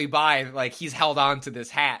actually fully buy, like, he's held on to this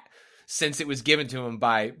hat since it was given to him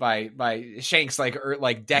by Shanks,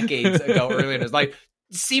 like decades ago earlier in his life.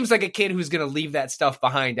 Seems like a kid who's going to leave that stuff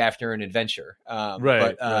behind after an adventure.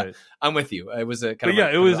 Right. I'm with you. It was a kind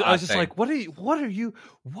of, it was. I was just like, what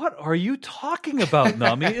are you talking about,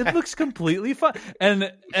 Nami? It looks completely fine.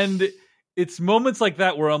 And it's moments like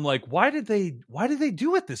that where I'm like, why did they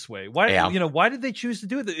do it this way? Why did they choose to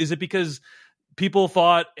do it? Is it because people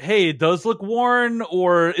thought, hey, it does look worn?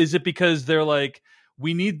 Or is it because they're like,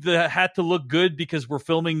 we need the hat to look good because we're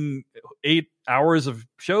filming 8 hours of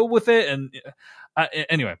show with it? And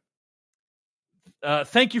anyway,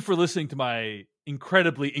 thank you for listening to my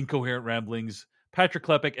incredibly incoherent ramblings, Patrick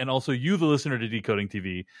Klepek, and also you, the listener to Decoding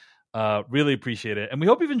TV. Really appreciate it. And we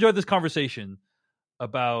hope you've enjoyed this conversation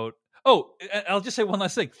about... Oh, I'll just say one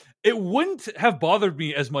last thing. It wouldn't have bothered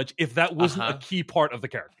me as much if that wasn't a key part of the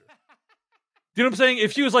character. Do you know what I'm saying?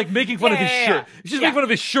 If she was like making fun of his shirt, if she's making fun of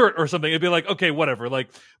his shirt or something, it'd be like, okay, whatever. Like,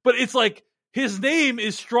 but it's like his name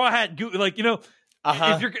is Straw Hat Goose. Like, you know,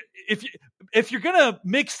 if you're gonna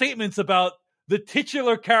make statements about the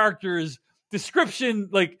titular character's description,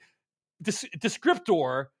 like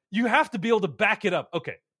descriptor, you have to be able to back it up.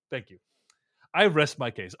 Okay, thank you. I rest my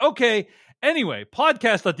case. Okay. Anyway,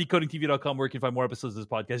 podcast.decodingtv.com, where you can find more episodes of this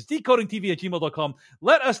podcast. Decodingtv@gmail.com.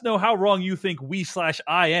 Let us know how wrong you think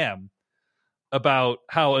I am about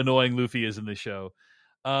how annoying Luffy is in this show.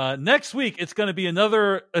 Next week, it's going to be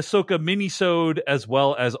another Ahsoka mini-sode, as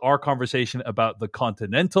well as our conversation about the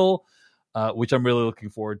Continental, which I'm really looking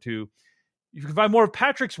forward to. You can find more of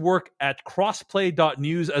Patrick's work at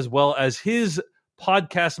crossplay.news, as well as his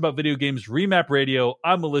podcast about video games, Remap Radio.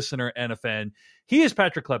 I'm a listener and a fan. He is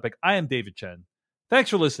Patrick Klepek. I am David Chen. Thanks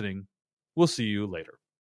for listening. We'll see you later.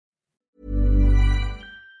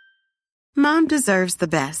 Mom deserves the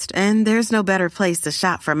best, and there's no better place to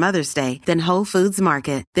shop for Mother's Day than Whole Foods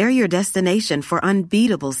Market. They're your destination for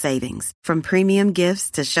unbeatable savings, from premium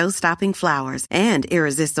gifts to show-stopping flowers and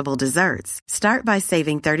irresistible desserts. Start by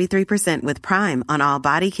saving 33% with Prime on all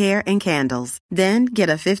body care and candles. Then get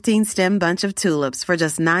a 15-stem bunch of tulips for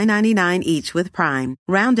just $9.99 each with Prime.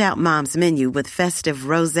 Round out Mom's menu with festive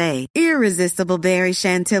rosé, irresistible berry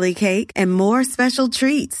chantilly cake, and more special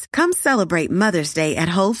treats. Come celebrate Mother's Day at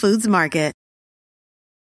Whole Foods Market.